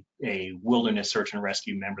a wilderness search and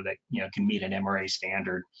rescue member that can meet an MRA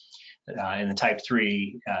standard. And the type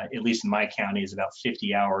 3, at least in my county, is about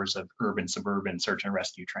 50 hours of urban suburban search and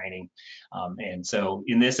rescue training. And so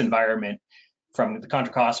in this environment, from the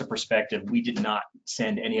Contra Costa perspective, we did not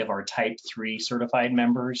send any of our type 3 certified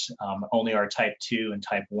members, only our type 2 and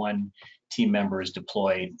type 1 team members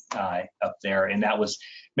deployed up there. And that was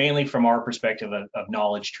mainly from our perspective of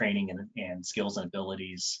knowledge, training, and skills and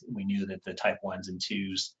abilities. We knew that the type 1s and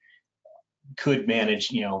 2s could manage,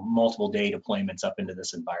 multiple day deployments up into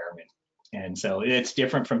this environment. And so it's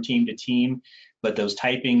different from team to team, but those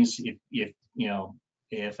typings,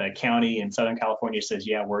 if a county in Southern California says,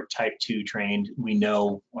 yeah, we're type 2 trained, we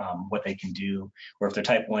know what they can do. Or if they're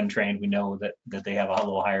type 1 trained, we know that they have a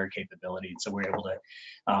little higher capability. And so we're able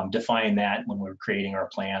to define that when we're creating our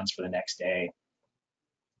plans for the next day.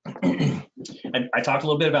 I talked a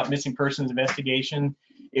little bit about missing persons investigation.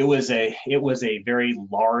 It was a very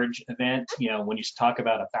large event. When you talk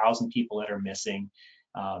about 1,000 people that are missing,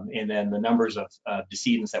 and then the numbers of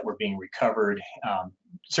decedents that were being recovered,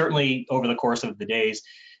 certainly over the course of the days,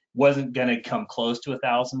 wasn't going to come close to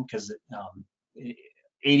 1,000 because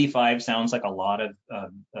 85 sounds like a lot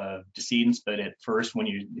of decedents, but at first, when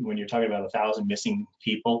you're talking about 1,000 missing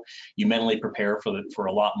people, you mentally prepare for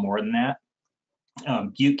a lot more than that.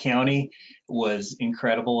 Butte County was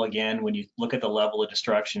incredible. Again, when you look at the level of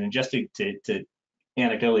destruction, and just to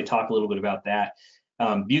anecdotally talk a little bit about that,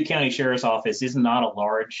 Butte County Sheriff's Office is not a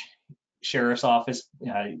large sheriff's office.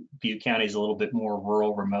 Butte County is a little bit more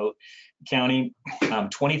rural, remote county.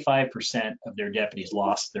 25% of their deputies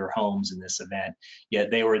lost their homes in this event,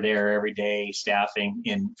 yet they were there every day staffing.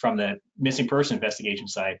 And from the missing person investigation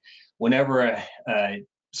side, whenever a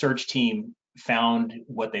search team found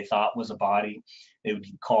what they thought was a body, they would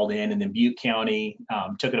be called in, and then Butte County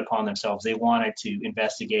took it upon themselves. They wanted to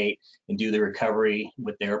investigate and do the recovery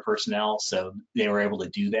with their personnel, so they were able to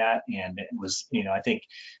do that. And it was, I think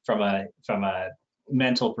from a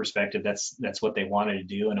mental perspective, that's what they wanted to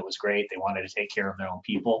do, and it was great. They wanted to take care of their own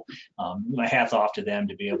people. My hats off to them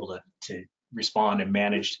to be able to respond and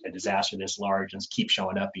manage a disaster this large and keep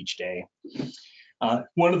showing up each day.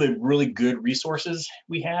 One of the really good resources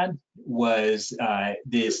we had was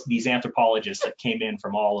these anthropologists that came in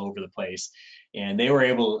from all over the place, and they were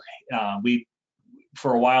able.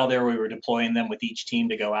 For a while there, we were deploying them with each team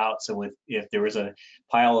to go out. So if there was a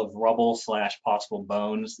pile of rubble / possible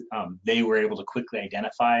bones, they were able to quickly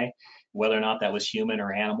identify whether or not that was human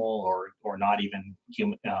or animal or not even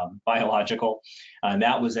human, biological. And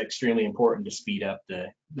that was extremely important to speed up the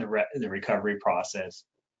recovery process.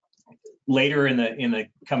 Later in the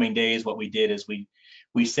coming days, what we did is we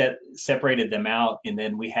separated them out, and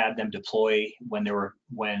then we had them deploy when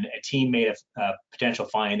a team made a potential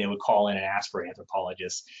find. They would call in and ask for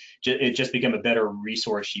anthropologists. It just became a better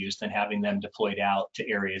resource use than having them deployed out to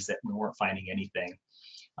areas that we weren't finding anything.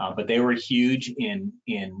 But they were huge in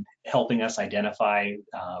helping us identify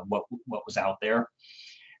what was out there.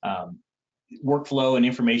 Workflow and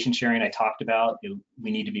information sharing I talked about.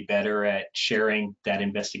 We need to be better at sharing that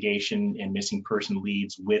investigation and missing person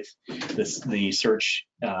leads with the search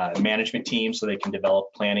management team so they can develop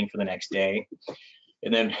planning for the next day.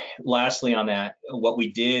 And then lastly on that, what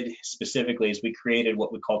we did specifically is we created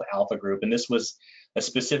what we called Alpha Group. And this was a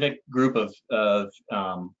specific group of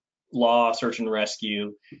law, search and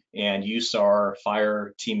rescue, and USAR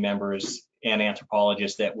fire team members and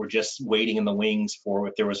anthropologists that were just waiting in the wings for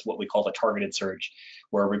if there was what we called a targeted search,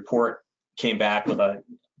 where a report came back with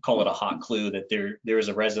call it a hot clue that there is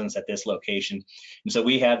a residence at this location. And so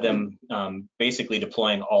we had them basically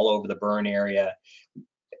deploying all over the burn area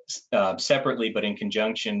separately, but in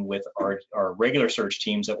conjunction with our regular search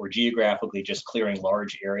teams that were geographically just clearing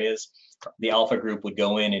large areas. The Alpha Group would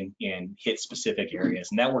go in and hit specific areas,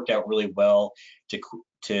 and that worked out really well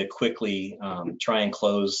to quickly try and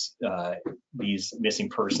close these missing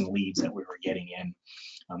person leads that we were getting in.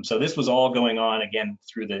 So this was all going on again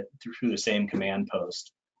through the same command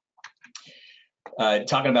post.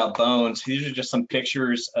 Talking about bones, these are just some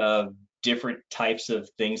pictures of different types of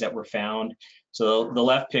things that were found. So the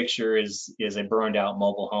left picture is a burned out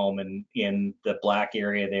mobile home, and in the black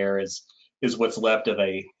area there is what's left of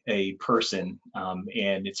a person.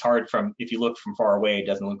 And it's hard if you look from far away, it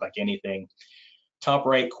doesn't look like anything. top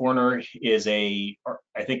right corner is I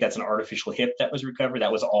think that's an artificial hip that was recovered.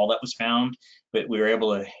 That was all that was found, but we were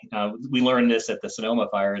able to, we learned this at the Sonoma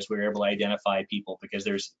fires, we were able to identify people because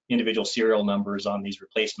there's individual serial numbers on these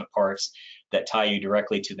replacement parts that tie you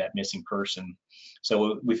directly to that missing person.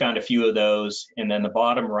 So we found a few of those. And then the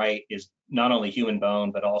bottom right is not only human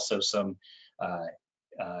bone, but also some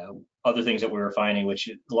other things that we were finding, which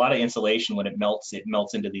a lot of insulation, when it melts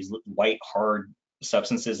into these white, hard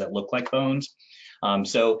substances that look like bones.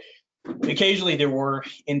 So occasionally there were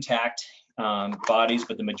intact bodies,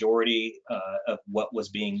 but the majority of what was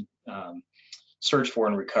being searched for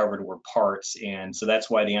and recovered were parts. And so that's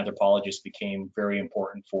why the anthropologists became very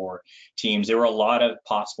important for teams. There were a lot of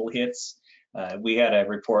possible hits. We had a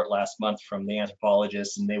report last month from the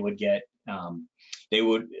anthropologists, and they would get, I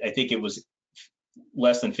think it was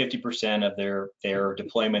less than 50% of their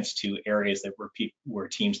deployments to areas that where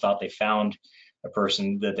teams thought they found a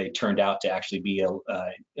person, that they turned out to actually be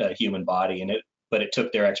a human body, but it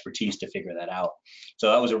took their expertise to figure that out.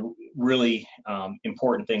 So that was a really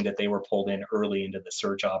important thing, that they were pulled in early into the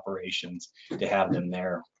search operations to have them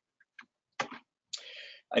there.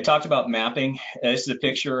 I talked about mapping. This is a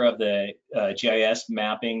picture of the GIS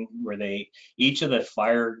mapping, where each of the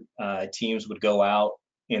fire teams would go out,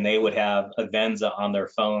 and they would have Avenza on their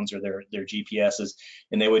phones or their GPSs,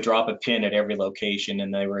 and they would drop a pin at every location,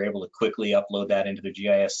 and they were able to quickly upload that into the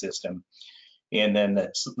GIS system. And then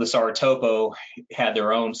the SAR Topo had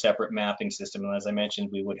their own separate mapping system, and as I mentioned,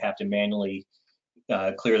 we would have to manually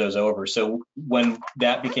clear those over. So when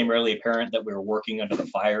that became readily apparent that we were working under the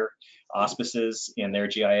fire auspices in their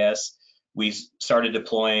GIS, we started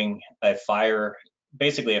deploying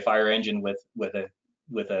basically a fire engine with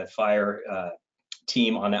a fire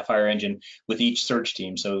team on that fire engine with each search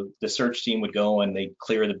team. So the search team would go and they'd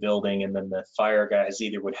clear the building, and then the fire guys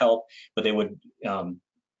either would help, but they would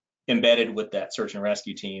embedded with that search and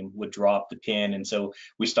rescue team would drop the pin. And so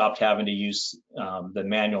we stopped having to use the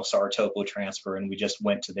manual SAR Topo transfer, and we just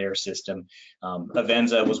went to their system.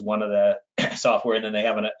 Avenza was one of the software, and then they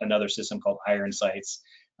have another system called Iron Sights,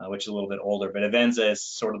 which is a little bit older, but Avenza is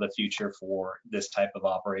sort of the future for this type of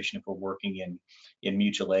operation if we're working in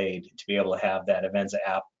mutual aid, to be able to have that Avenza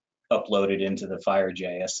app uploaded into the fire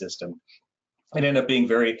GIS system. It ended up being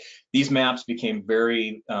these maps became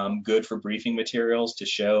very good for briefing materials, to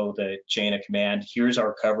show the chain of command. Here's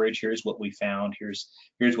our coverage, here's what we found, here's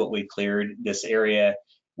what we cleared. This area,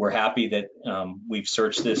 we're happy that we've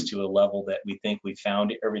searched this to a level that we think we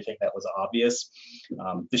found everything that was obvious.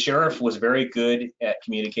 The sheriff was very good at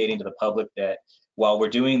communicating to the public that while we're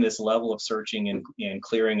doing this level of searching and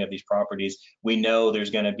clearing of these properties, we know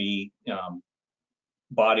there's going to be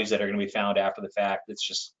bodies that are going to be found after the fact. It's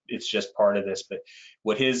just part of this. But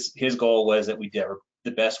what his goal was that we did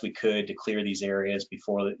the best we could to clear these areas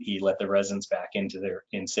before he let the residents back into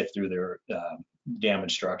and sift through their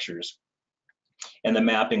damaged structures. And the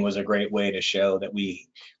mapping was a great way to show that we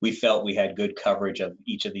felt we had good coverage of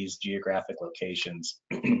each of these geographic locations.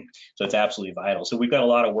 So it's absolutely vital. So we've got a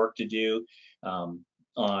lot of work to do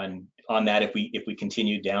on that if we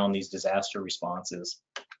continue down these disaster responses.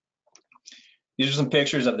 These are some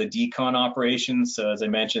pictures of the decon operations. So as I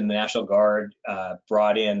mentioned, the National Guard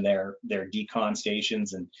brought in their decon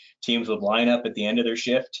stations, and teams would line up at the end of their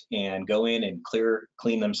shift and go in and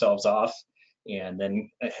clean themselves off, and then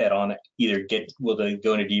head on, either they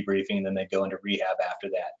go into debriefing, and then they go into rehab after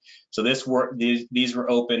that. So these were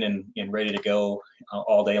open and ready to go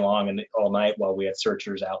all day long and all night while we had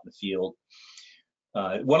searchers out in the field.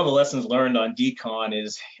 One of the lessons learned on decon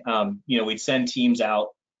is, we'd send teams out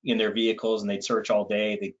in their vehicles, and they'd search all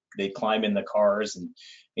day. They'd climb in the cars, and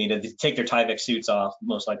they'd take their Tyvek suits off,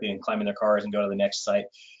 most likely, and climb in their cars and go to the next site.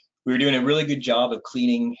 We were doing a really good job of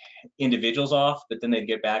cleaning individuals off, but then they'd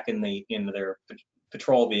get back into their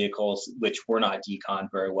patrol vehicles, which were not deconned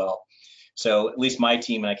very well. So at least my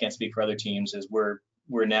team, and I can't speak for other teams, is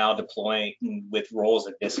we're now deploying with rolls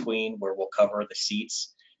of visqueen, where we'll cover the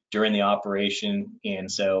seats during the operation,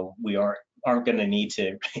 and so we aren't going to need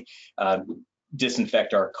to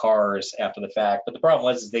disinfect our cars after the fact. But the problem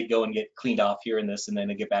was they'd go and get cleaned off here in this, and then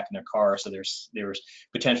they get back in their car, so there was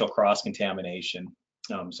potential cross contamination.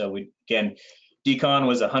 So again, decon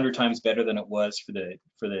was 100 times better than it was for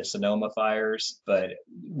the Sonoma fires, but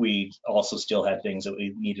we also still had things that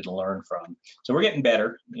we needed to learn from. So we're getting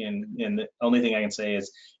better, and the only thing I can say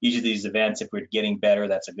is each of these events, if we're getting better,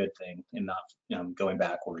 that's a good thing, and not going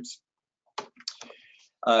backwards.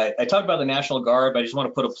 I talked about the National Guard, but I just want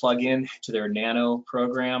to put a plug in to their NANO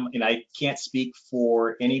program, and I can't speak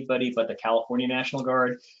for anybody but the California National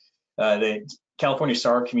Guard. The California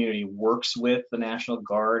SAR community works with the National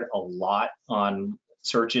Guard a lot on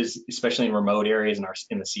searches, especially in remote areas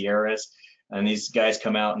in the Sierras. And these guys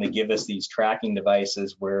come out and they give us these tracking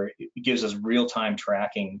devices where it gives us real-time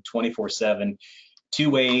tracking, 24/7,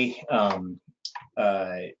 two-way,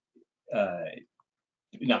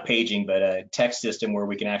 not paging, but a text system where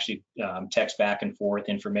we can actually text back and forth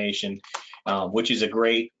information, which is a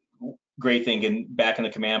great thing. And back in the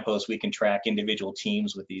command post, we can track individual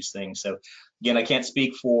teams with these things. So again, I can't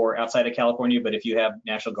speak for outside of California, but if you have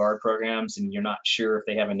National Guard programs and you're not sure if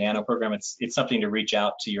they have a nano program, it's something to reach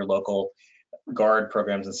out to your local Guard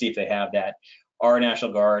programs and see if they have that. Our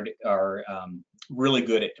National Guard are really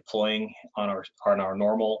good at deploying on our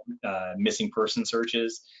normal missing person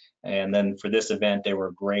searches. And then for this event, they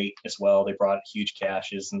were great as well. They brought huge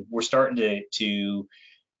caches, and we're starting to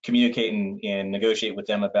communicate and negotiate with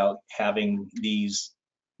them about having these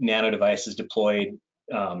nano devices deployed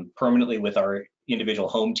permanently with our individual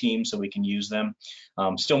home teams so we can use them.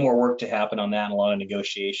 Still more work to happen on that, and a lot of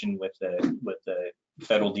negotiation with the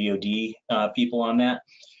federal DoD people on that.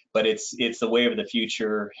 But it's the way of the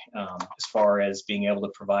future as far as being able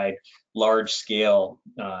to provide large scale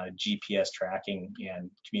GPS tracking and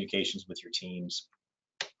communications with your teams.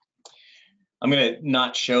 I'm going to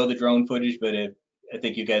not show the drone footage, but I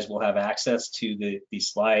think you guys will have access to these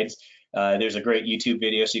slides. There's a great YouTube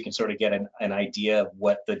video so you can sort of get an idea of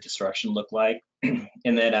what the destruction looked like. And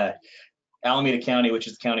then Alameda County, which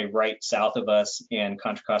is the county right south of us, and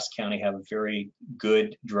Contra Costa County have very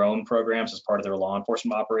good drone programs as part of their law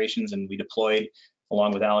enforcement operations. And we deployed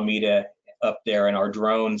along with Alameda up there, and our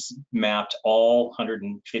drones mapped all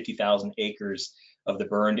 150,000 acres of the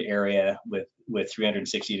burned area with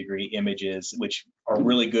 360-degree images, which are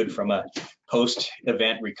really good from a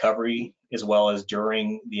post-event recovery, as well as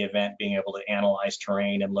during the event being able to analyze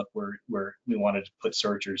terrain and look where we wanted to put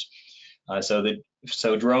searchers.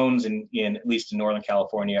 So drones in at least in Northern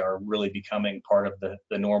California are really becoming part of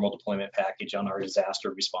the normal deployment package on our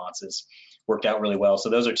disaster responses. Worked out really well. So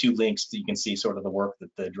those are two links that you can see sort of the work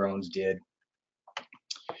that the drones did.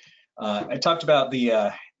 I talked about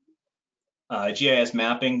the GIS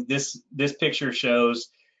mapping. This picture shows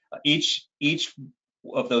each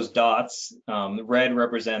of those dots. The red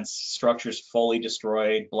represents structures fully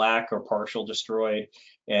destroyed, black or partial destroyed,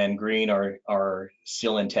 and green are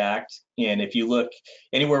still intact. And if you look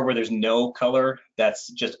anywhere where there's no color, that's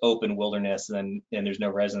just open wilderness, and there's no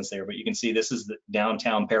residents there. But you can see this is the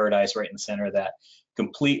downtown paradise right in the center of that.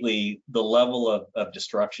 Completely, the level of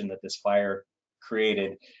destruction that this fire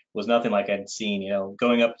created was nothing like I'd seen.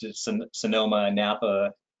 Going up to Sonoma,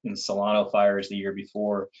 Napa, and Solano fires the year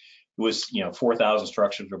before, it was 4,000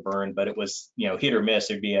 structures were burned, but it was hit or miss.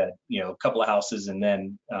 There'd be a couple of houses, and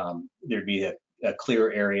then there'd be a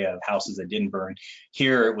clear area of houses that didn't burn.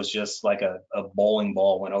 Here it was just like a bowling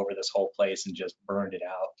ball went over this whole place and just burned it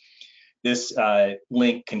out. This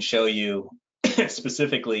link can show you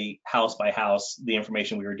specifically house by house the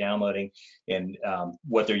information we were downloading and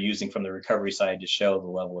what they're using from the recovery side to show the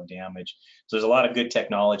level of damage. So there's a lot of good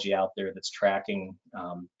technology out there that's tracking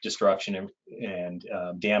destruction and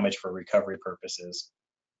damage for recovery purposes.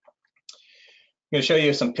 I'm going to show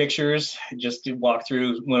you some pictures just to walk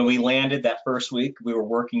through. When we landed that first week, we were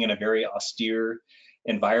working in a very austere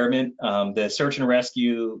environment. The search and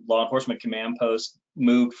rescue law enforcement command post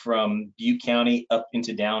moved from Butte County up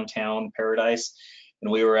into downtown Paradise,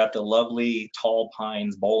 and we were at the lovely Tall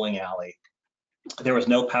Pines bowling alley. There was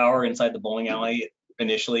no power inside the bowling alley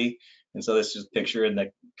initially, and so this is a picture in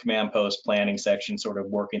the command post planning section, sort of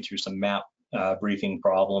working through some map briefing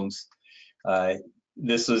problems.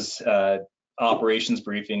 This was operations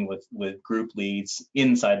briefing with group leads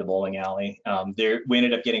inside the bowling alley. We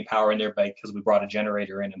ended up getting power in there because we brought a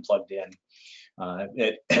generator in and plugged in.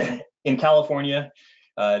 In California,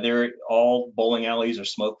 all bowling alleys are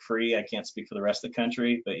smoke free. I can't speak for the rest of the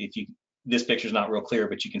country, but this picture is not real clear,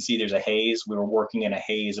 but you can see there's a haze. We were working in a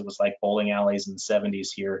haze. It was like bowling alleys in the 70s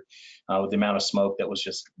here with the amount of smoke that was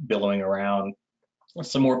just billowing around.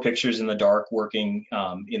 Some more pictures in the dark working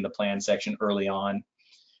in the plan section early on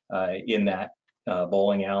in that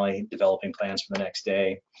bowling alley, developing plans for the next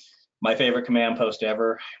day. My favorite command post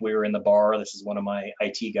ever, we were in the bar. This is one of my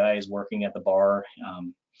IT guys working at the bar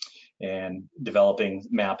and developing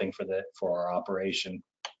mapping for our operation.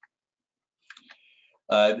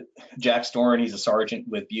 Jack Storin, he's a sergeant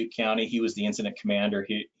with Butte County. He was the incident commander.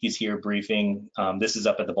 He's here briefing. This is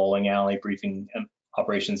up at the bowling alley, briefing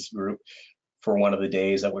operations group for one of the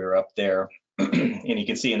days that we were up there. And you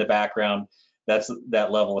can see in the background,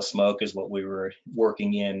 that level of smoke is what we were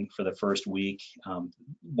working in for the first week.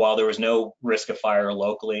 While there was no risk of fire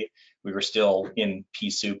locally, we were still in pea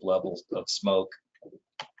soup levels of smoke.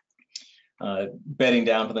 bedding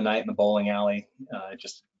down for the night in the bowling alley.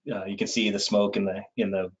 You can see the smoke in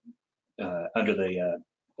the under the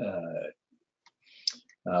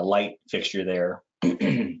light fixture there.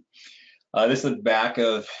 This is the back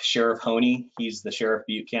of Sheriff Honey. He's the sheriff of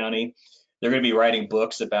Butte County. They're going to be writing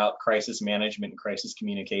books about crisis management and crisis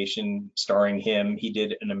communication, starring him. He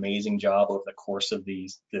did an amazing job over the course of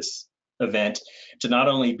this event to not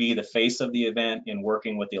only be the face of the event and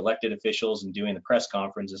working with the elected officials and doing the press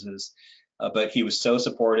conferences, but he was so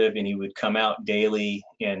supportive, and he would come out daily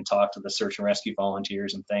and talk to the search and rescue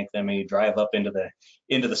volunteers and thank them. And he'd drive up into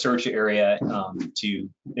the search area to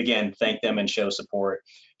again thank them and show support.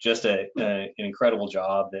 Just an incredible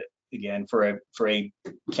job. That again, for a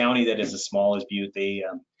county that is as small as Butte,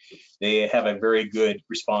 they have a very good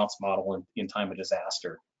response model in time of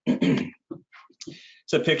disaster.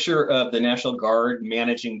 It's a picture of the National Guard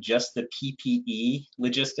managing just the PPE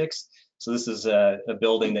logistics. So this is a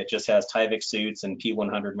building that just has Tyvek suits and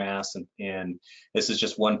P100 masks, and this is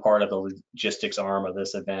just one part of the logistics arm of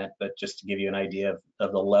this event. But just to give you an idea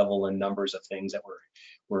of the level and numbers of things that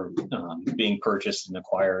were being purchased and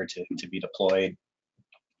acquired to be deployed.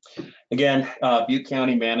 Again, Butte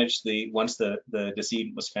County managed once the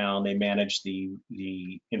decedent was found, they managed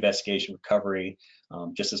the investigation recovery,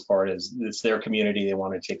 just as part as it's their community. They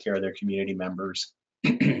want to take care of their community members.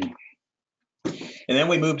 And then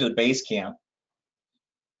we moved to the base camp.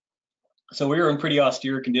 So we were in pretty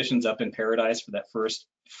austere conditions up in Paradise for that first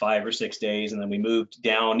 5 or 6 days, and then we moved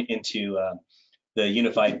down into the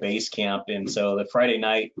unified base camp. And so the Friday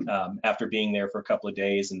night, after being there for a couple of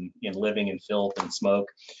days and living in filth and smoke,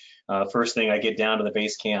 first thing I get down to the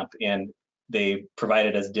base camp, and they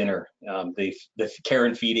provided us dinner. The care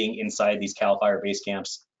and feeding inside these CAL FIRE base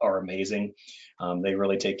camps are amazing. They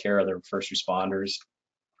really take care of their first responders,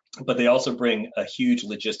 but they also bring a huge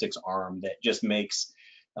logistics arm that just makes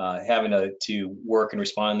having to work and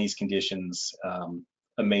respond in these conditions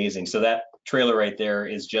amazing. So that trailer right there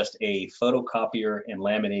is just a photocopier and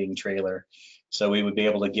laminating trailer. So we would be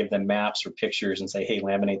able to give them maps or pictures and say, hey,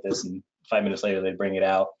 laminate this, and 5 minutes later they'd bring it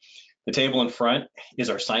out. The table in front is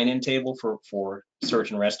our sign-in table for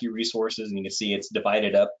search and rescue resources, and you can see it's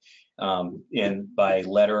divided up by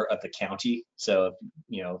letter of the county. So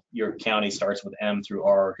your county starts with M through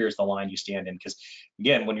R. Here's the line you stand in, because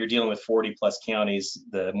again, when you're dealing with 40 plus counties,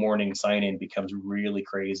 the morning sign-in becomes really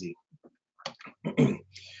crazy.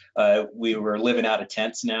 We were living out of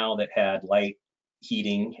tents now that had light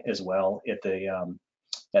heating as well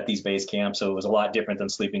at these base camps, so it was a lot different than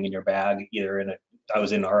sleeping in your bag. I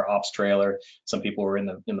was in our ops trailer. Some people were in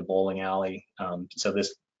the bowling alley. So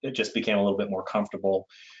it just became a little bit more comfortable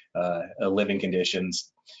living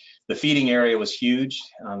conditions. The feeding area was huge.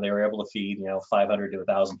 They were able to feed 500 to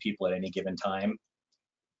 1,000 people at any given time.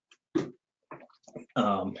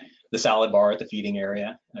 The salad bar at the feeding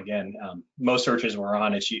area. Again, most searches we're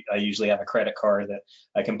on, I usually have a credit card that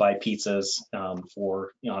I can buy pizzas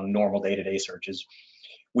for on normal day-to-day searches.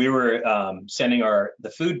 We were sending the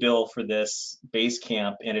food bill for this base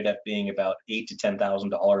camp ended up being about $8,000 to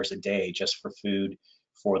 $10,000 a day just for food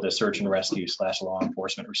for the search and rescue / law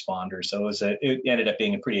enforcement responders. So it ended up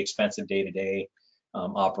being a pretty expensive day-to-day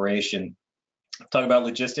operation. Talk about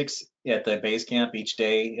logistics at the base camp. Each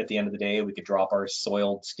day, at the end of the day, we could drop our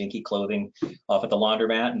soiled, stinky clothing off at the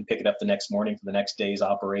laundromat and pick it up the next morning for the next day's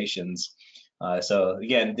operations. So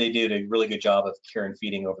again, they did a really good job of care and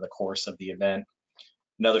feeding over the course of the event.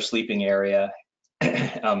 Another sleeping area. One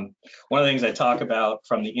of the things I talk about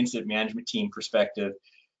from the incident management team perspective,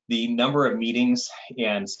 the number of meetings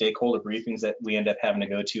and stakeholder briefings that we end up having to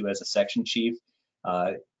go to as a section chief.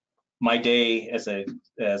 My day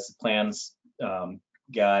as plans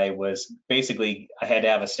guy was basically, I had to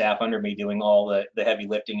have a staff under me doing all the heavy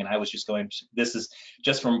lifting, and I was just this is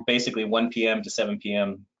just from basically 1 p.m. to 7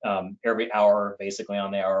 p.m. Every hour, basically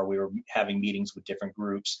on the hour, we were having meetings with different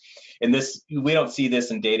groups. And we don't see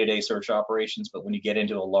this in day-to-day search operations, but when you get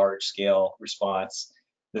into a large scale response,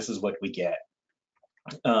 this is what we get.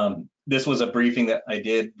 This was a briefing that I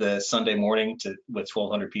did the Sunday morning with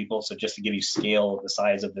 1,200 people. So just to give you scale of the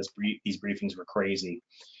size of these briefings were crazy.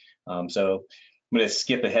 So I'm going to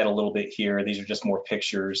skip ahead a little bit here. These are just more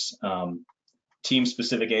pictures.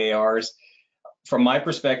 Team-specific AARs. From my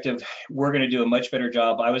perspective, we're going to do a much better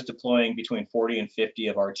job. I was deploying between 40 and 50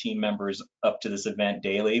 of our team members up to this event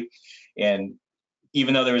daily. And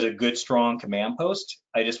even though there was a good, strong command post,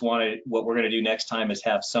 what we're going to do next time is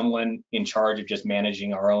have someone in charge of just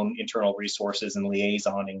managing our own internal resources and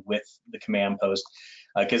liaisoning with the command post.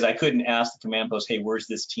 Because I couldn't ask the command post, hey, where's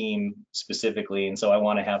this team specifically? And so I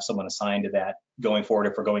want to have someone assigned to that going forward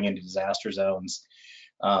if we're going into disaster zones.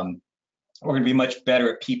 We're going to be much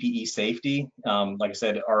better at PPE safety. Like I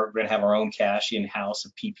said, we're going to have our own cache in-house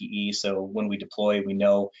of PPE. So when we deploy, we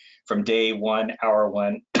know from day one, hour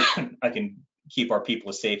one, I can keep our people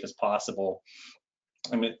as safe as possible.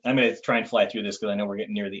 I'm going to try and fly through this because I know we're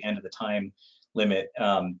getting near the end of the time limit.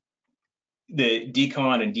 The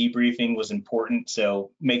decon and debriefing was important. So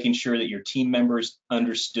making sure that your team members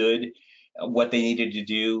understood what they needed to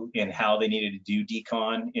do and how they needed to do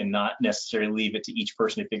decon, and not necessarily leave it to each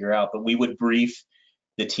person to figure out, but we would brief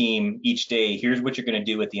the team each day. Here's what you're going to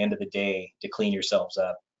do at the end of the day to clean yourselves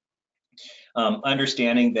up.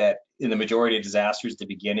 Understanding that in the majority of disasters at the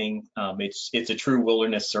beginning, it's a true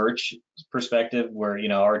wilderness search perspective where, you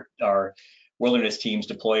know, our wilderness teams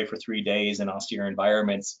deploy for 3 days in austere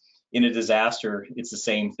environments. In a disaster, it's the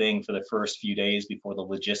same thing for the first few days before the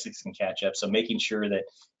logistics can catch up. So making sure that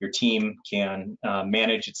your team can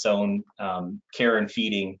manage its own care and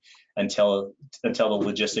feeding until the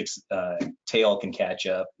logistics tail can catch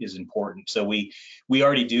up is important. So we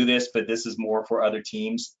already do this, but this is more for other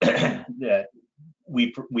teams that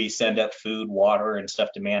we send up food, water, and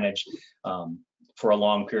stuff to manage for a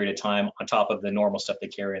long period of time on top of the normal stuff they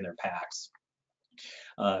carry in their packs.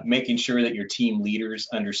 Making sure that your team leaders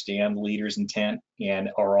understand the leader's intent and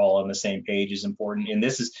are all on the same page is important. And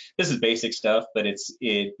this is basic stuff, but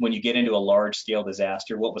when you get into a large scale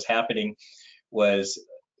disaster, what was happening was,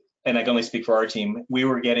 and I can only speak for our team, we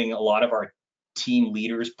were getting a lot of our team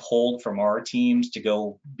leaders pulled from our teams to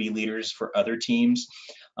go be leaders for other teams.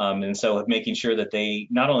 And so making sure that they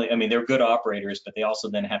not only, I mean, they're good operators, but they also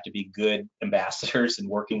then have to be good ambassadors and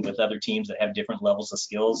working with other teams that have different levels of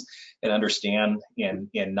skills and understand and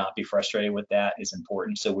not be frustrated with that is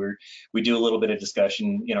important. So we do a little bit of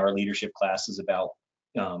discussion in our leadership classes about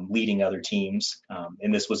leading other teams.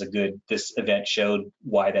 And this event showed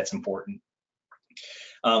why that's important.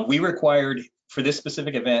 We required, for this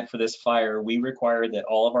specific event, for this fire, we required that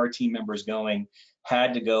all of our team members going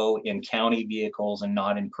had to go in county vehicles and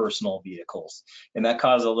not in personal vehicles. And that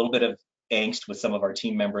caused a little bit of angst with some of our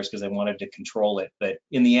team members because they wanted to control it. But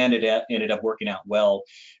in the end, it ended up working out well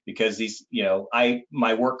because these, you know,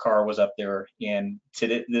 my work car was up there, and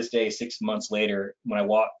to this day, 6 months later, when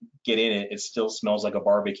I get in it, it still smells like a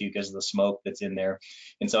barbecue because of the smoke that's in there.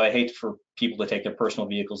 And so I hate for people to take their personal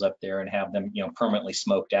vehicles up there and have them, you know, permanently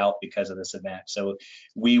smoked out because of this event. So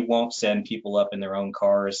we won't send people up in their own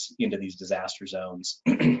cars into these disaster zones.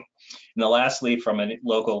 And then lastly, from a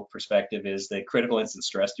local perspective, is the critical incident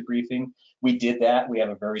stress debriefing. We did that. We have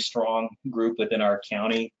a very strong group within our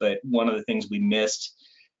county, but one of the things we missed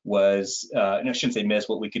was, and I shouldn't say missed,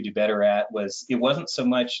 what we could do better at was, it wasn't so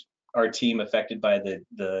much our team affected by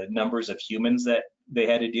the numbers of humans that they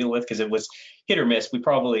had to deal with, because it was hit or miss.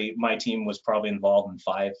 My team was probably involved in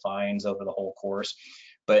 5 fines over the whole course,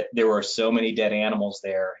 but there were so many dead animals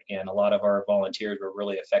there, and a lot of our volunteers were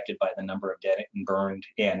really affected by the number of dead and burned,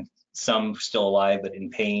 and some still alive but in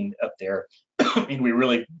pain up there. And we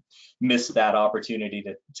really missed that opportunity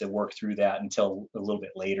to work through that until a little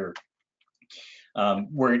bit later.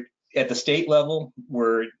 We're at the state level,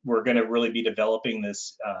 we're going to really be developing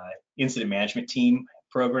this incident management team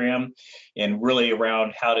program, and really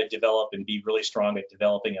around how to develop and be really strong at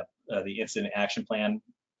developing the incident action plan,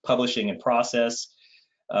 publishing and process.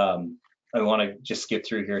 I want to just skip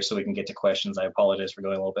through here so we can get to questions. I apologize for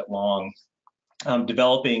going a little bit long.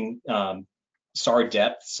 Developing SAR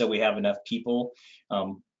depth, so we have enough people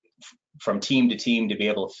from team to team to be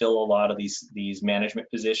able to fill a lot of these management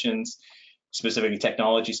positions, specifically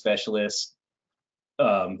technology specialists,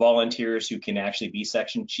 volunteers who can actually be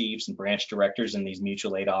section chiefs and branch directors in these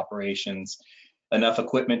mutual aid operations, enough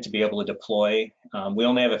equipment to be able to deploy. We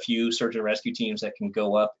only have a few search and rescue teams that can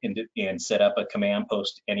go up and set up a command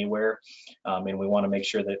post anywhere. And we want to make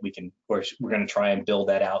sure that we're going to try and build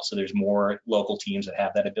that out so there's more local teams that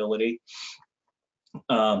have that ability.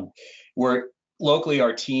 We're locally,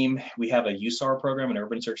 our team, we have a USAR program, an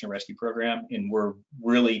urban search and rescue program, and we're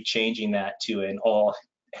really changing that to an all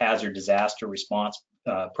hazard disaster response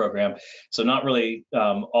program. So not really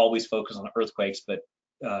always focused on earthquakes, but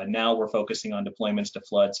now we're focusing on deployments to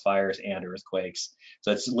floods, fires, and earthquakes.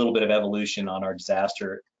 So it's a little bit of evolution on our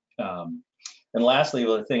disaster. And lastly,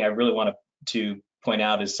 the thing I really want to point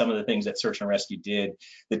out is some of the things that search and rescue did.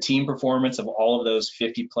 The team performance of all of those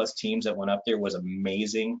 50+ teams that went up there was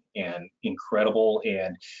amazing and incredible.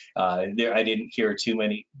 And I didn't hear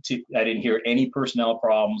I didn't hear any personnel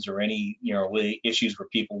problems or any really issues where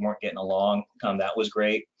people weren't getting along. That was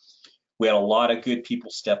great. We had a lot of good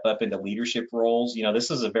people step up into leadership roles.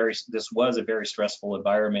 This was a very stressful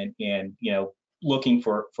environment, and looking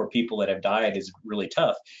for people that have died is really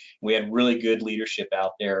tough. We had really good leadership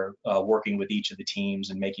out there working with each of the teams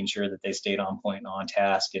and making sure that they stayed on point and on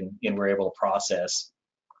task, and were able to process.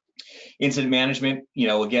 Incident management,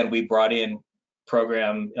 again, we brought in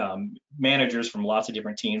program managers from lots of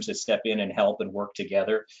different teams that step in and help and work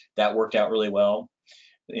together. That worked out really well.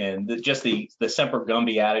 And just the Semper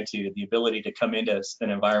Gumby attitude, the ability to come into an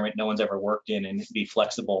environment no one's ever worked in and be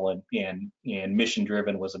flexible and mission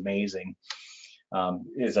driven was amazing.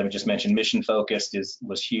 As I just mentioned, mission focused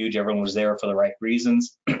was huge. Everyone was there for the right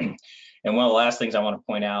reasons. And one of the last things I want to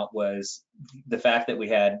point out was the fact that we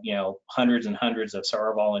had, hundreds and hundreds of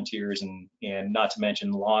SAR volunteers, and not to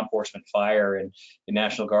mention law enforcement, fire, and the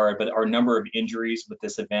National Guard, but our number of injuries with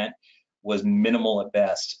this event was minimal at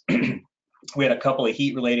best. We had a couple of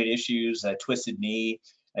heat-related issues, a twisted knee.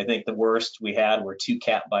 I think the worst we had were 2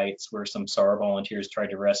 cat bites where some SAR volunteers tried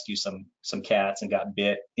to rescue some cats and got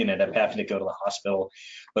bit and ended up having to go to the hospital.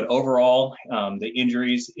 But overall, the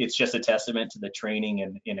injuries, it's just a testament to the training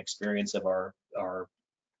and experience of our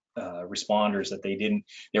responders, that they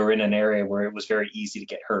were in an area where it was very easy to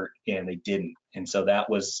get hurt and they didn't. And so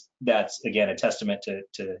that's again a testament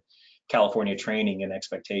to California training and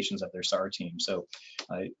expectations of their SAR team. So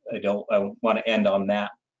I want to end on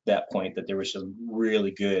that point, that there was some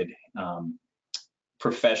really good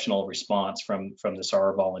professional response from the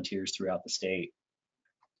SAR volunteers throughout the state.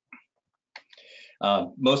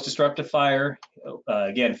 Most destructive fire,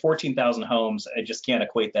 again, 14,000 homes. I just can't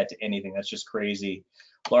equate that to anything. That's just crazy.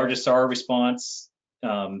 Largest SAR response,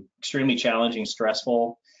 extremely challenging,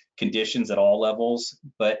 stressful conditions at all levels,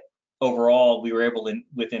 but overall, we were able to,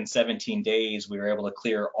 within 17 days, we were able to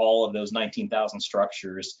clear all of those 19,000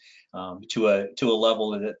 structures to a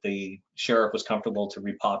level that the sheriff was comfortable to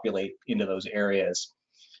repopulate into those areas.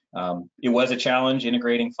 It was a challenge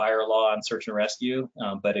integrating fire law and search and rescue,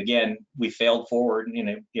 but again, we failed forward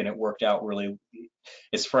and it worked out really.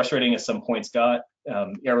 As frustrating as some points got,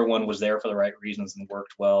 everyone was there for the right reasons and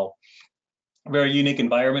worked well. Very unique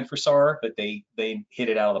environment for SAR, but they hit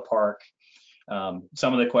it out of the park.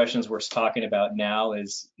 Some of the questions we're talking about now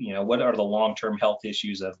is, what are the long-term health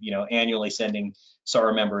issues of, annually sending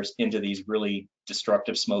SAR members into these really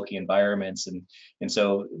destructive, smoky environments, and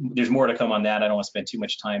so there's more to come on that. I don't want to spend too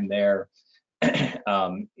much time there.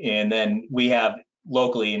 And then we have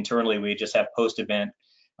locally, internally, we just have post-event.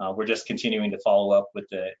 We're just continuing to follow up with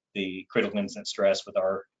the critical incident stress with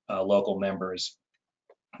our local members.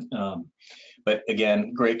 But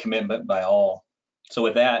again, great commitment by all. So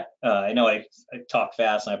with that, I know I talked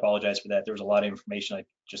fast, and I apologize for that. There was a lot of information I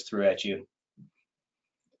just threw at you.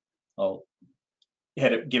 I'll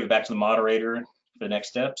give it back to the moderator for the next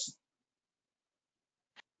steps.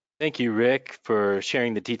 Thank you, Rick, for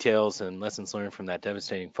sharing the details and lessons learned from that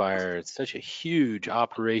devastating fire. It's such a huge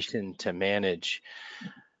operation to manage.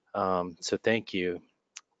 So thank you.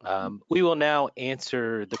 We will now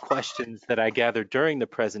answer the questions that I gathered during the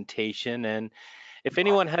presentation, and if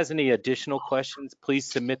anyone has any additional questions, please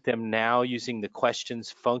submit them now using the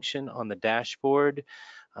questions function on the dashboard.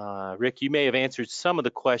 Rick, you may have answered some of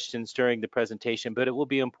the questions during the presentation, but it will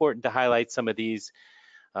be important to highlight some of these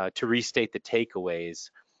to restate the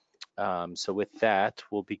takeaways. So with that,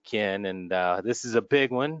 we'll begin, and this is a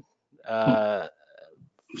big one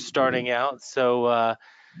starting out. So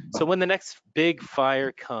when the next big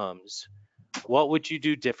fire comes, what would you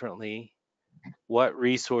do differently? What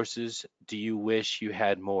resources do you wish you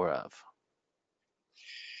had more of?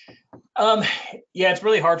 Yeah, it's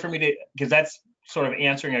really hard for me to, because that's sort of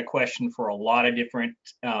answering a question for a lot of different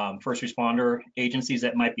first responder agencies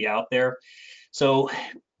that might be out there. So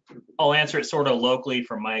I'll answer it sort of locally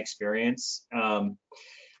from my experience.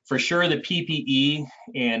 For sure, the PPE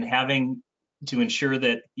and having to ensure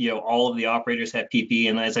that all of the operators have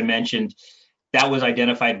PPE, and as I mentioned, that was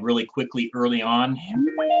identified really quickly early on,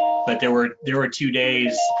 but there were 2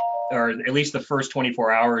 days, or at least the first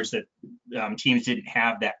 24 hours, that teams didn't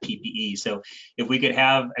have that PPE. So if we could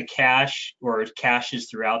have a cache or caches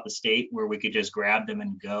throughout the state where we could just grab them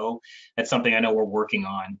and go, that's something I know we're working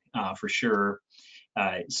on for sure.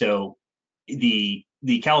 So the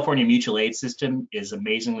California mutual aid system is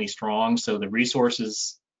amazingly strong. So the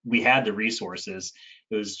resources, we had the resources.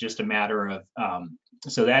 It was just a matter of,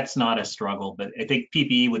 so that's not a struggle, but I think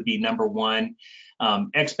PPE would be number one.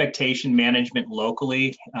 Expectation management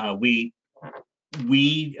locally. We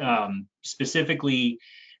specifically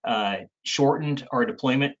shortened our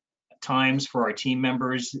deployment times for our team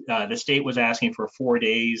members. The state was asking for 4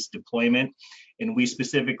 days deployment, and we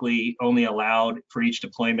specifically only allowed for each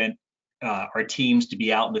deployment our teams to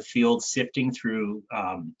be out in the field sifting through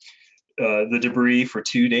the debris for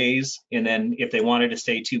 2 days, and then if they wanted to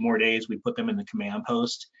stay 2 more days, we put them in the command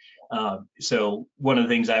post. So one of the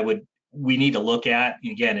things we need to look at,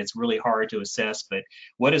 again, it's really hard to assess, but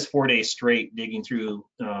what is 4 days straight digging through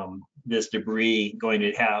this debris going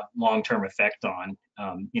to have long-term effect on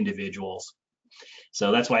individuals?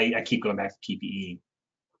 So that's why I keep going back to PPE.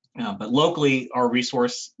 But locally, our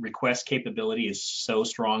resource request capability is so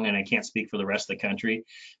strong, and I can't speak for the rest of the country,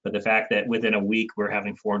 but the fact that within a week we're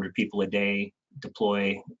having 400 people a day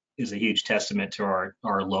deploy is a huge testament to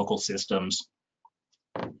our local systems.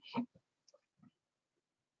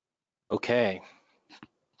 Okay.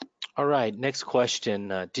 All right, next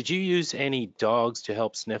question. Did you use any dogs to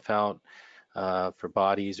help sniff out for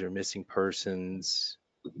bodies or missing persons?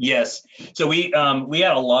 Yes. So we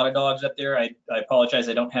had a lot of dogs up there. I apologize,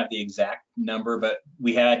 I don't have the exact number, but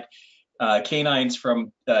we had canines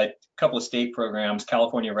from a couple of state programs.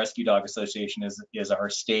 California Rescue Dog Association is our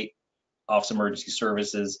state Office of Emergency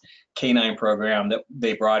Services canine program that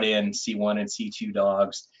they brought in C1 and C2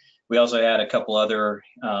 dogs. We also had a couple other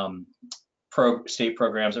state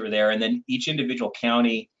programs that were there, and then each individual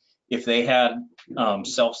county, if they had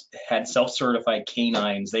self-certified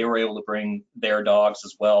canines, they were able to bring their dogs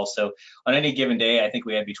as well. So on any given day, I think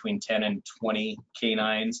we had between 10 and 20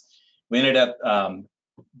 canines. We ended up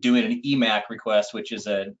doing an EMAC request, which is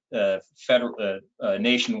a federal,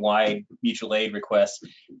 nationwide mutual aid request,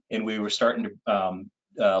 and we were starting to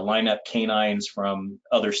line up canines from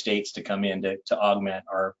other states to come in to augment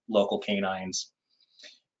our local canines.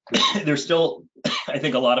 There's still, I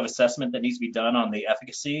think, a lot of assessment that needs to be done on the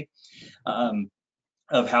efficacy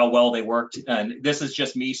of how well they worked. And this is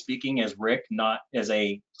just me speaking as Rick, not as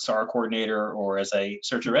a SAR coordinator or as a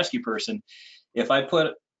search and rescue person. If I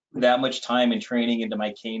put that much time and training into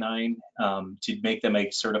my canine to make them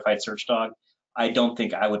a certified search dog, I don't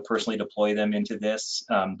think I would personally deploy them into this.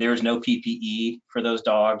 There's no PPE for those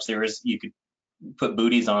dogs. You could put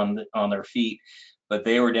booties on their feet, but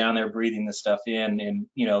they were down there breathing this stuff in. And,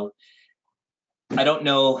 you know, I don't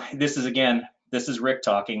know, this is Rick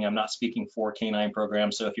talking. I'm not speaking for canine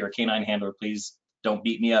programs. So if you're a canine handler, please don't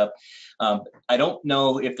beat me up. I don't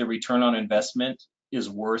know if the return on investment is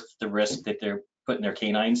worth the risk that they're putting their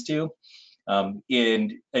canines to.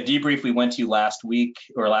 In a debrief we went to last week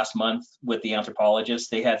or last month with the anthropologists,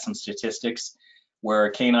 they had some statistics where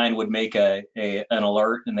a canine would make an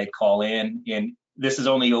alert and they'd call in, and this is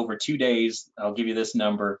only over 2 days. I'll give you this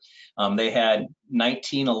number. They had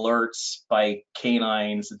 19 alerts by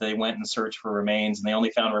canines that they went and searched for remains, and they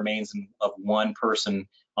only found remains of one person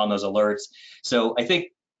on those alerts. So I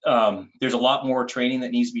think there's a lot more training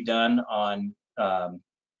that needs to be done on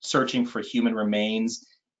searching for human remains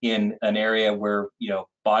in an area where, you know,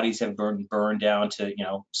 bodies have burned down to, you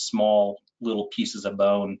know, small little pieces of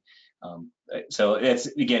bone. So it's,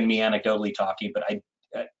 again, me anecdotally talking, but I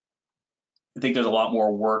think there's a lot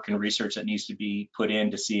more work and research that needs to be put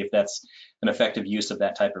in to see if that's an effective use of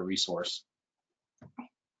that type of resource.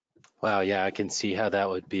 Wow, yeah, I can see how that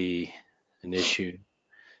would be an issue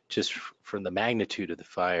just from the magnitude of the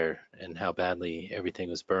fire and how badly everything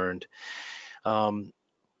was burned. On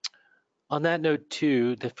that note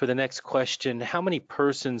too, for the next question, how many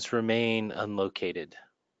persons remain unlocated?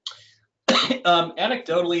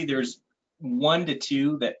 Anecdotally, there's 1 to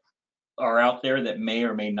 2 that are out there that may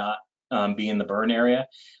or may not be in the burn area.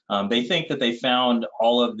 They think that they found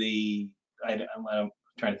all of the, I'm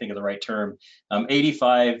trying to think of the right term,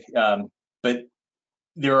 85, but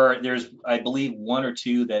there's, I believe, 1 or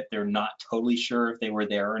 2 that they're not totally sure if they were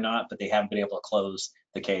there or not, but they haven't been able to close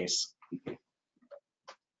the case.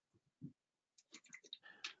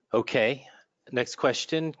 Okay, next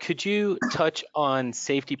question. Could you touch on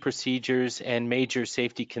safety procedures and major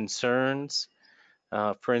safety concerns?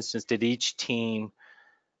 For instance, did each team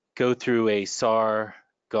go through a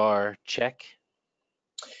SAR-GAR check?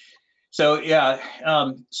 So yeah,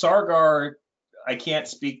 SAR-GAR, I can't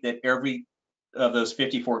speak that every of those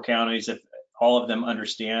 54 counties, if all of them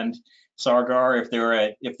understand SAR-GAR. If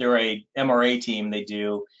they're a MRA team, they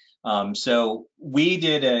do. So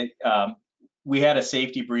we had a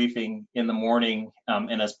safety briefing in the morning,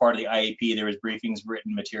 and as part of the IAP, there was briefings,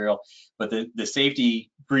 written material, but the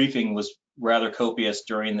safety briefing was rather copious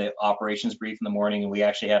during the operations brief in the morning, and we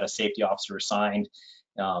actually had a safety officer assigned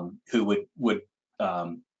who would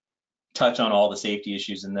touch on all the safety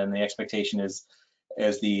issues. And then the expectation is,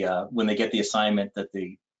 when they get the assignment, that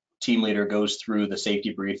the team leader goes through the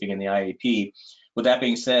safety briefing and the IAP. With that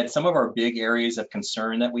being said, some of our big areas of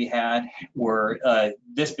concern that we had were,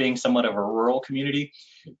 this being somewhat of a rural community,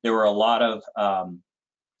 there were a lot of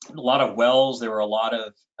wells, there were a lot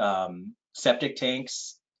of septic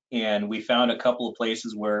tanks and we found a couple of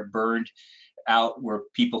places where it burned out, where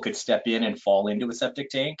people could step in and fall into a septic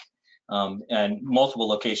tank, and multiple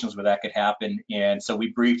locations where that could happen. And so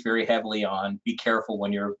we briefed very heavily on be careful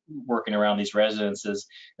when you're working around these residences.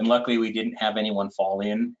 And luckily, we didn't have anyone fall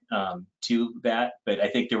in to that. But I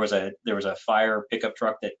think there was a fire pickup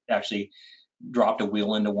truck that actually dropped a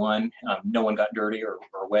wheel into one. No one got dirty or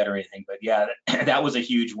wet or anything. But yeah, that was a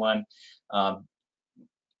huge one.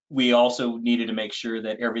 We also needed to make sure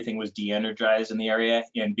that everything was de-energized in the area.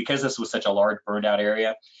 And because this was such a large burned out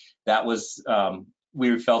area, that was,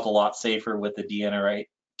 we felt a lot safer with the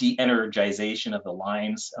de-energization of the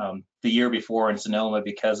lines. The year before in Sonoma,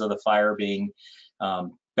 because of the fire being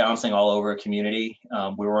bouncing all over a community,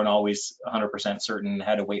 we weren't always 100% certain,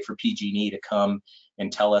 had to wait for PG&E to come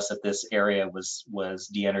and tell us that this area was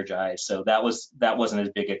de-energized. So that wasn't as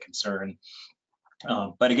big a concern.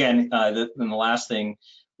 But again, and the last thing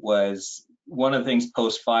was, one of the things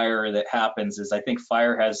post-fire that happens is, I think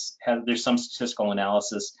fire has there's some statistical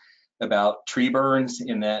analysis about tree burns,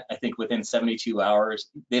 in that I think within 72 hours,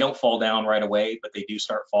 they don't fall down right away, but they do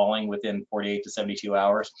start falling within 48 to 72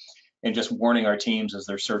 hours. And just warning our teams as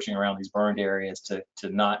they're searching around these burned areas to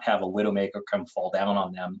not have a widowmaker come fall down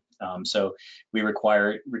on them. So we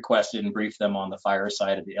requested and briefed them on the fire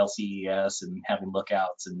side of the LCES, and having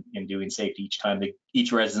lookouts and doing safety each time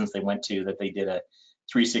each residence they went to, that they did a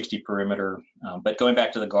 360 perimeter. But going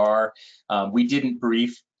back to the GAR, we didn't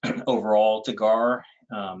brief overall to GAR,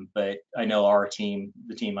 but I know our team,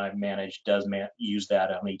 the team I've managed, does use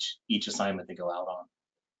that on each assignment they go out on.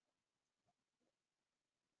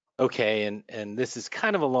 Okay, and this is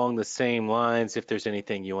kind of along the same lines, if there's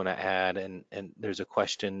anything you want to add. And there's a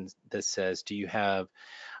question that says, do you have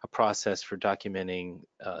a process for documenting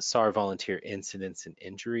SAR volunteer incidents and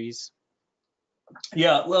injuries?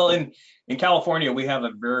 Yeah, well, in California, we have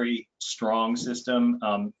a very strong system.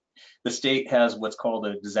 The state has what's called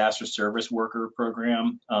a disaster service worker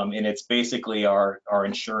program, and it's basically our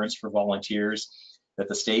insurance for volunteers that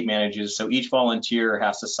the state manages. So each volunteer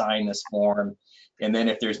has to sign this form, and then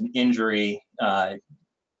if there's an injury, at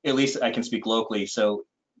least I can speak locally. So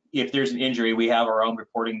if there's an injury, we have our own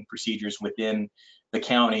reporting procedures within the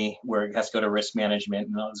county, where it has to go to risk management,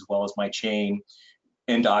 as well as my chain,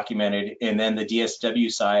 and documented. And then the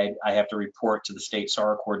DSW side, I have to report to the state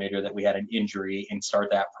SAR coordinator that we had an injury and start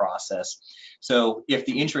that process. So if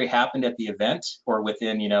the injury happened at the event, or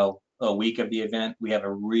within, a week of the event, we have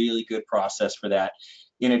a really good process for that.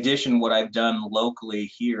 In addition, what I've done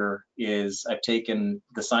locally here is I've taken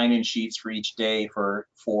the sign-in sheets for each day for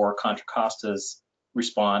Contra Costa's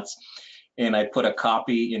response, and I put a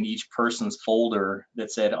copy in each person's folder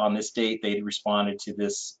that said on this date they responded to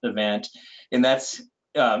this event. And that's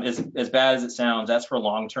as bad as it sounds, that's for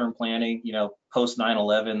long-term planning. Post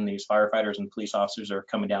 9/11, these firefighters and police officers are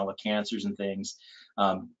coming down with cancers and things.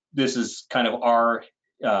 This is kind of our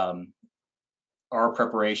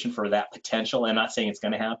preparation for that potential. I'm not saying it's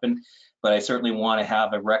going to happen, but I certainly want to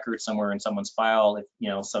have a record somewhere in someone's file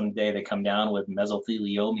if someday they come down with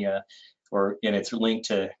mesothelioma, and it's linked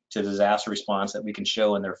to disaster response, that we can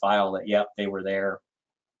show in their file that, yep, they were there.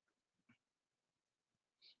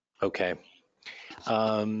 Okay.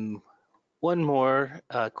 One more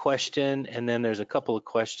question, and then there's a couple of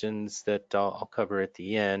questions that I'll cover at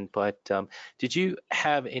the end. But did you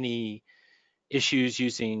have any issues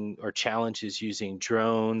using, or challenges using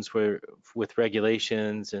drones with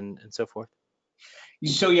regulations and so forth?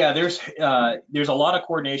 So yeah, there's a lot of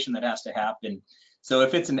coordination that has to happen. So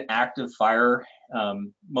if it's an active fire,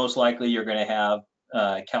 most likely you're going to have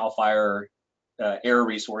CAL FIRE air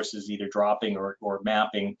resources either dropping or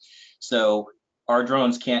mapping. So our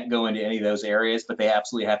drones can't go into any of those areas, but they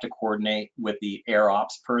absolutely have to coordinate with the air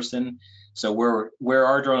ops person. So where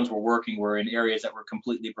our drones were working were in areas that were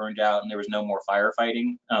completely burned out and there was no more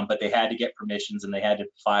firefighting, but they had to get permissions and they had to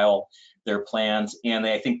file their plans. And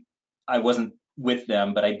I think, I wasn't with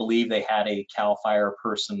them, but I believe they had a CAL FIRE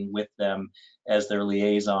person with them as their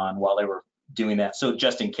liaison while they were doing that. So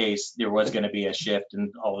just in case there was going to be a shift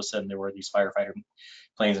and all of a sudden there were these firefighter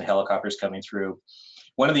planes and helicopters coming through.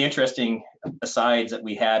 One of the interesting asides that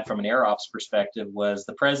we had from an air ops perspective was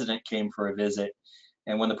the president came for a visit.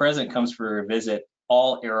 And when the president comes for a visit,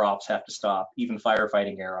 all air ops have to stop, even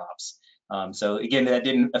firefighting air ops. So again, that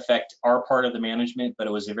didn't affect our part of the management, but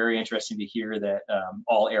it was very interesting to hear that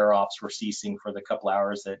all air ops were ceasing for the couple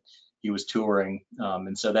hours that he was touring.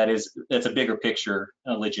 And so that's a bigger picture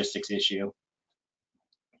logistics issue.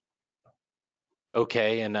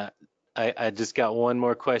 Okay, and I just got one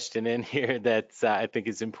more question in here that I think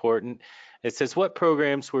is important. It says, what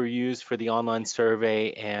programs were used for the online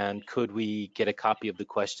survey, and could we get a copy of the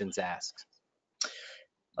questions asked?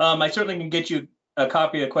 I certainly can get you a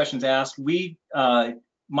copy of questions asked.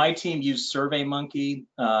 My team used SurveyMonkey.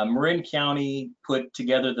 Marin County put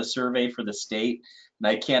together the survey for the state, and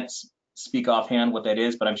I can't speak offhand what that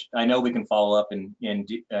is, but I know we can follow up and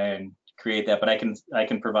create that. But I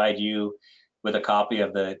can provide you with a copy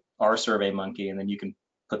of our SurveyMonkey, and then you can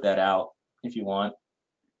put that out if you want.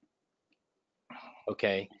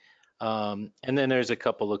 Okay. And then there's a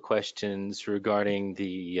couple of questions regarding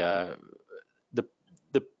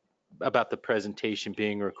about the presentation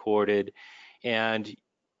being recorded, and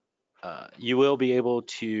you will be able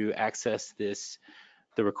to access the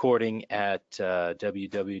recording at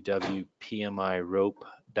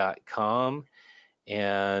www.pmirope.com.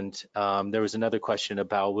 And there was another question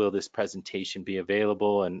about, will this presentation be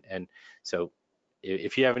available? And so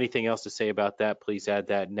if you have anything else to say about that, please add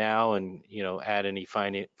that now, and add any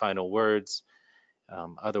final words.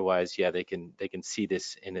 Otherwise, yeah, they can see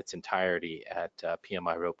this in its entirety at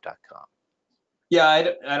pmirope.com. Yeah, I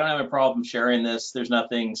don't have a problem sharing this. There's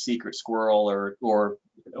nothing secret squirrel or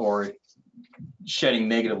shedding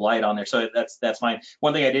negative light on there, so that's fine.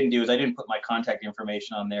 One thing I didn't do is I didn't put my contact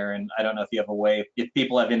information on there, and I don't know if you have a way, if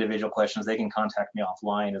people have individual questions, they can contact me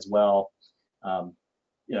offline as well.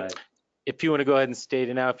 If you want to go ahead and state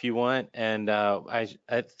it now if you want, and I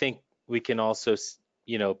think we can also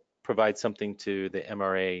provide something to the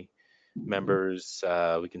MRA members.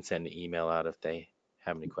 We can send an email out if they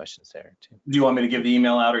have any questions there too. Do you want me to give the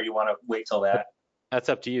email out, or do you want to wait till that? That's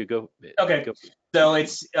up to you. Go. Okay. Go. So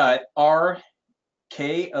it's RKOV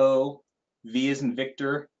as in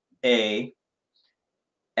Victor A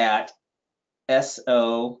at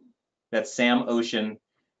SO, that's Sam Ocean,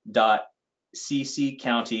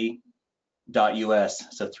 .cccounty.us.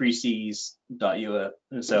 So 3 C's .us.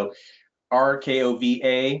 So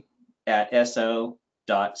RKOVA at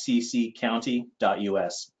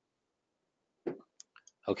SO.cccounty.us.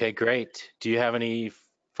 Okay, great. Do you have any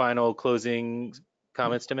final closing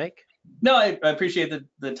comments to make? No, I appreciate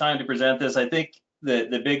the time to present this. I think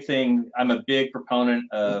the big thing, I'm a big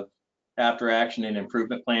proponent of after action and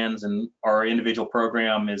improvement plans, and our individual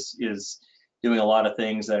program is doing a lot of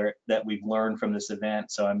things that we've learned from this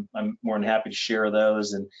event. So I'm more than happy to share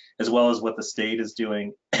those, and as well as what the state is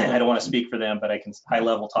doing. I don't want to speak for them, but I can high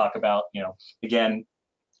level talk about, again,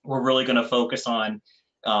 we're really going to focus on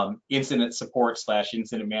incident support /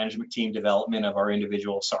 incident management team development of our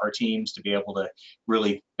individual SAR teams to be able to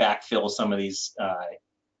really backfill some of these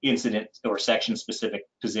incident or section specific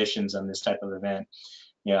positions on this type of event.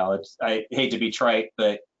 I hate to be trite,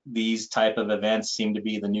 but these type of events seem to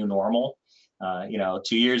be the new normal.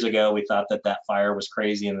 2 years ago, we thought that fire was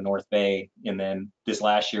crazy in the North Bay. And then this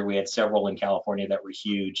last year, we had several in California that were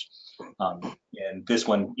huge. And this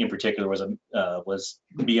one in particular was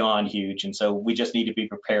beyond huge. And so we just need to be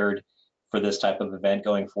prepared for this type of event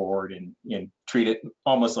going forward and treat it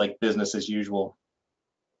almost like business as usual.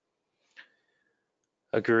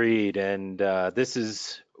 Agreed. And this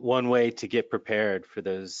is one way to get prepared for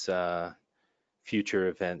those future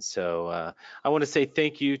events. So I want to say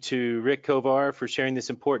thank you to Rick Kovar for sharing this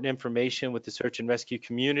important information with the search and rescue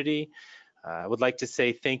community. I would like to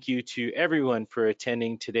say thank you to everyone for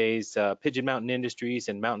attending today's Pigeon Mountain Industries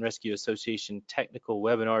and Mountain Rescue Association technical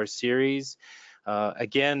webinar series.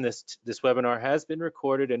 Again, this webinar has been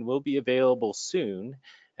recorded and will be available soon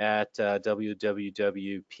at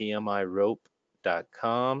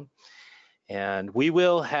www.pmirope.com. And we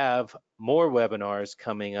will have more webinars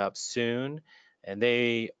coming up soon, and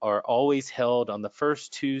they are always held on the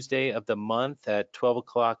first Tuesday of the month at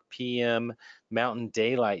 12:00 p.m. Mountain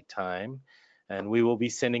Daylight Time. And we will be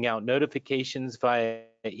sending out notifications via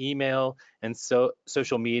email and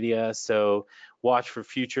social media, so watch for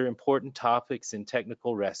future important topics in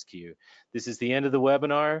technical rescue. This is the end of the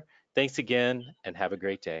webinar. Thanks again, and have a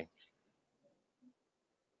great day.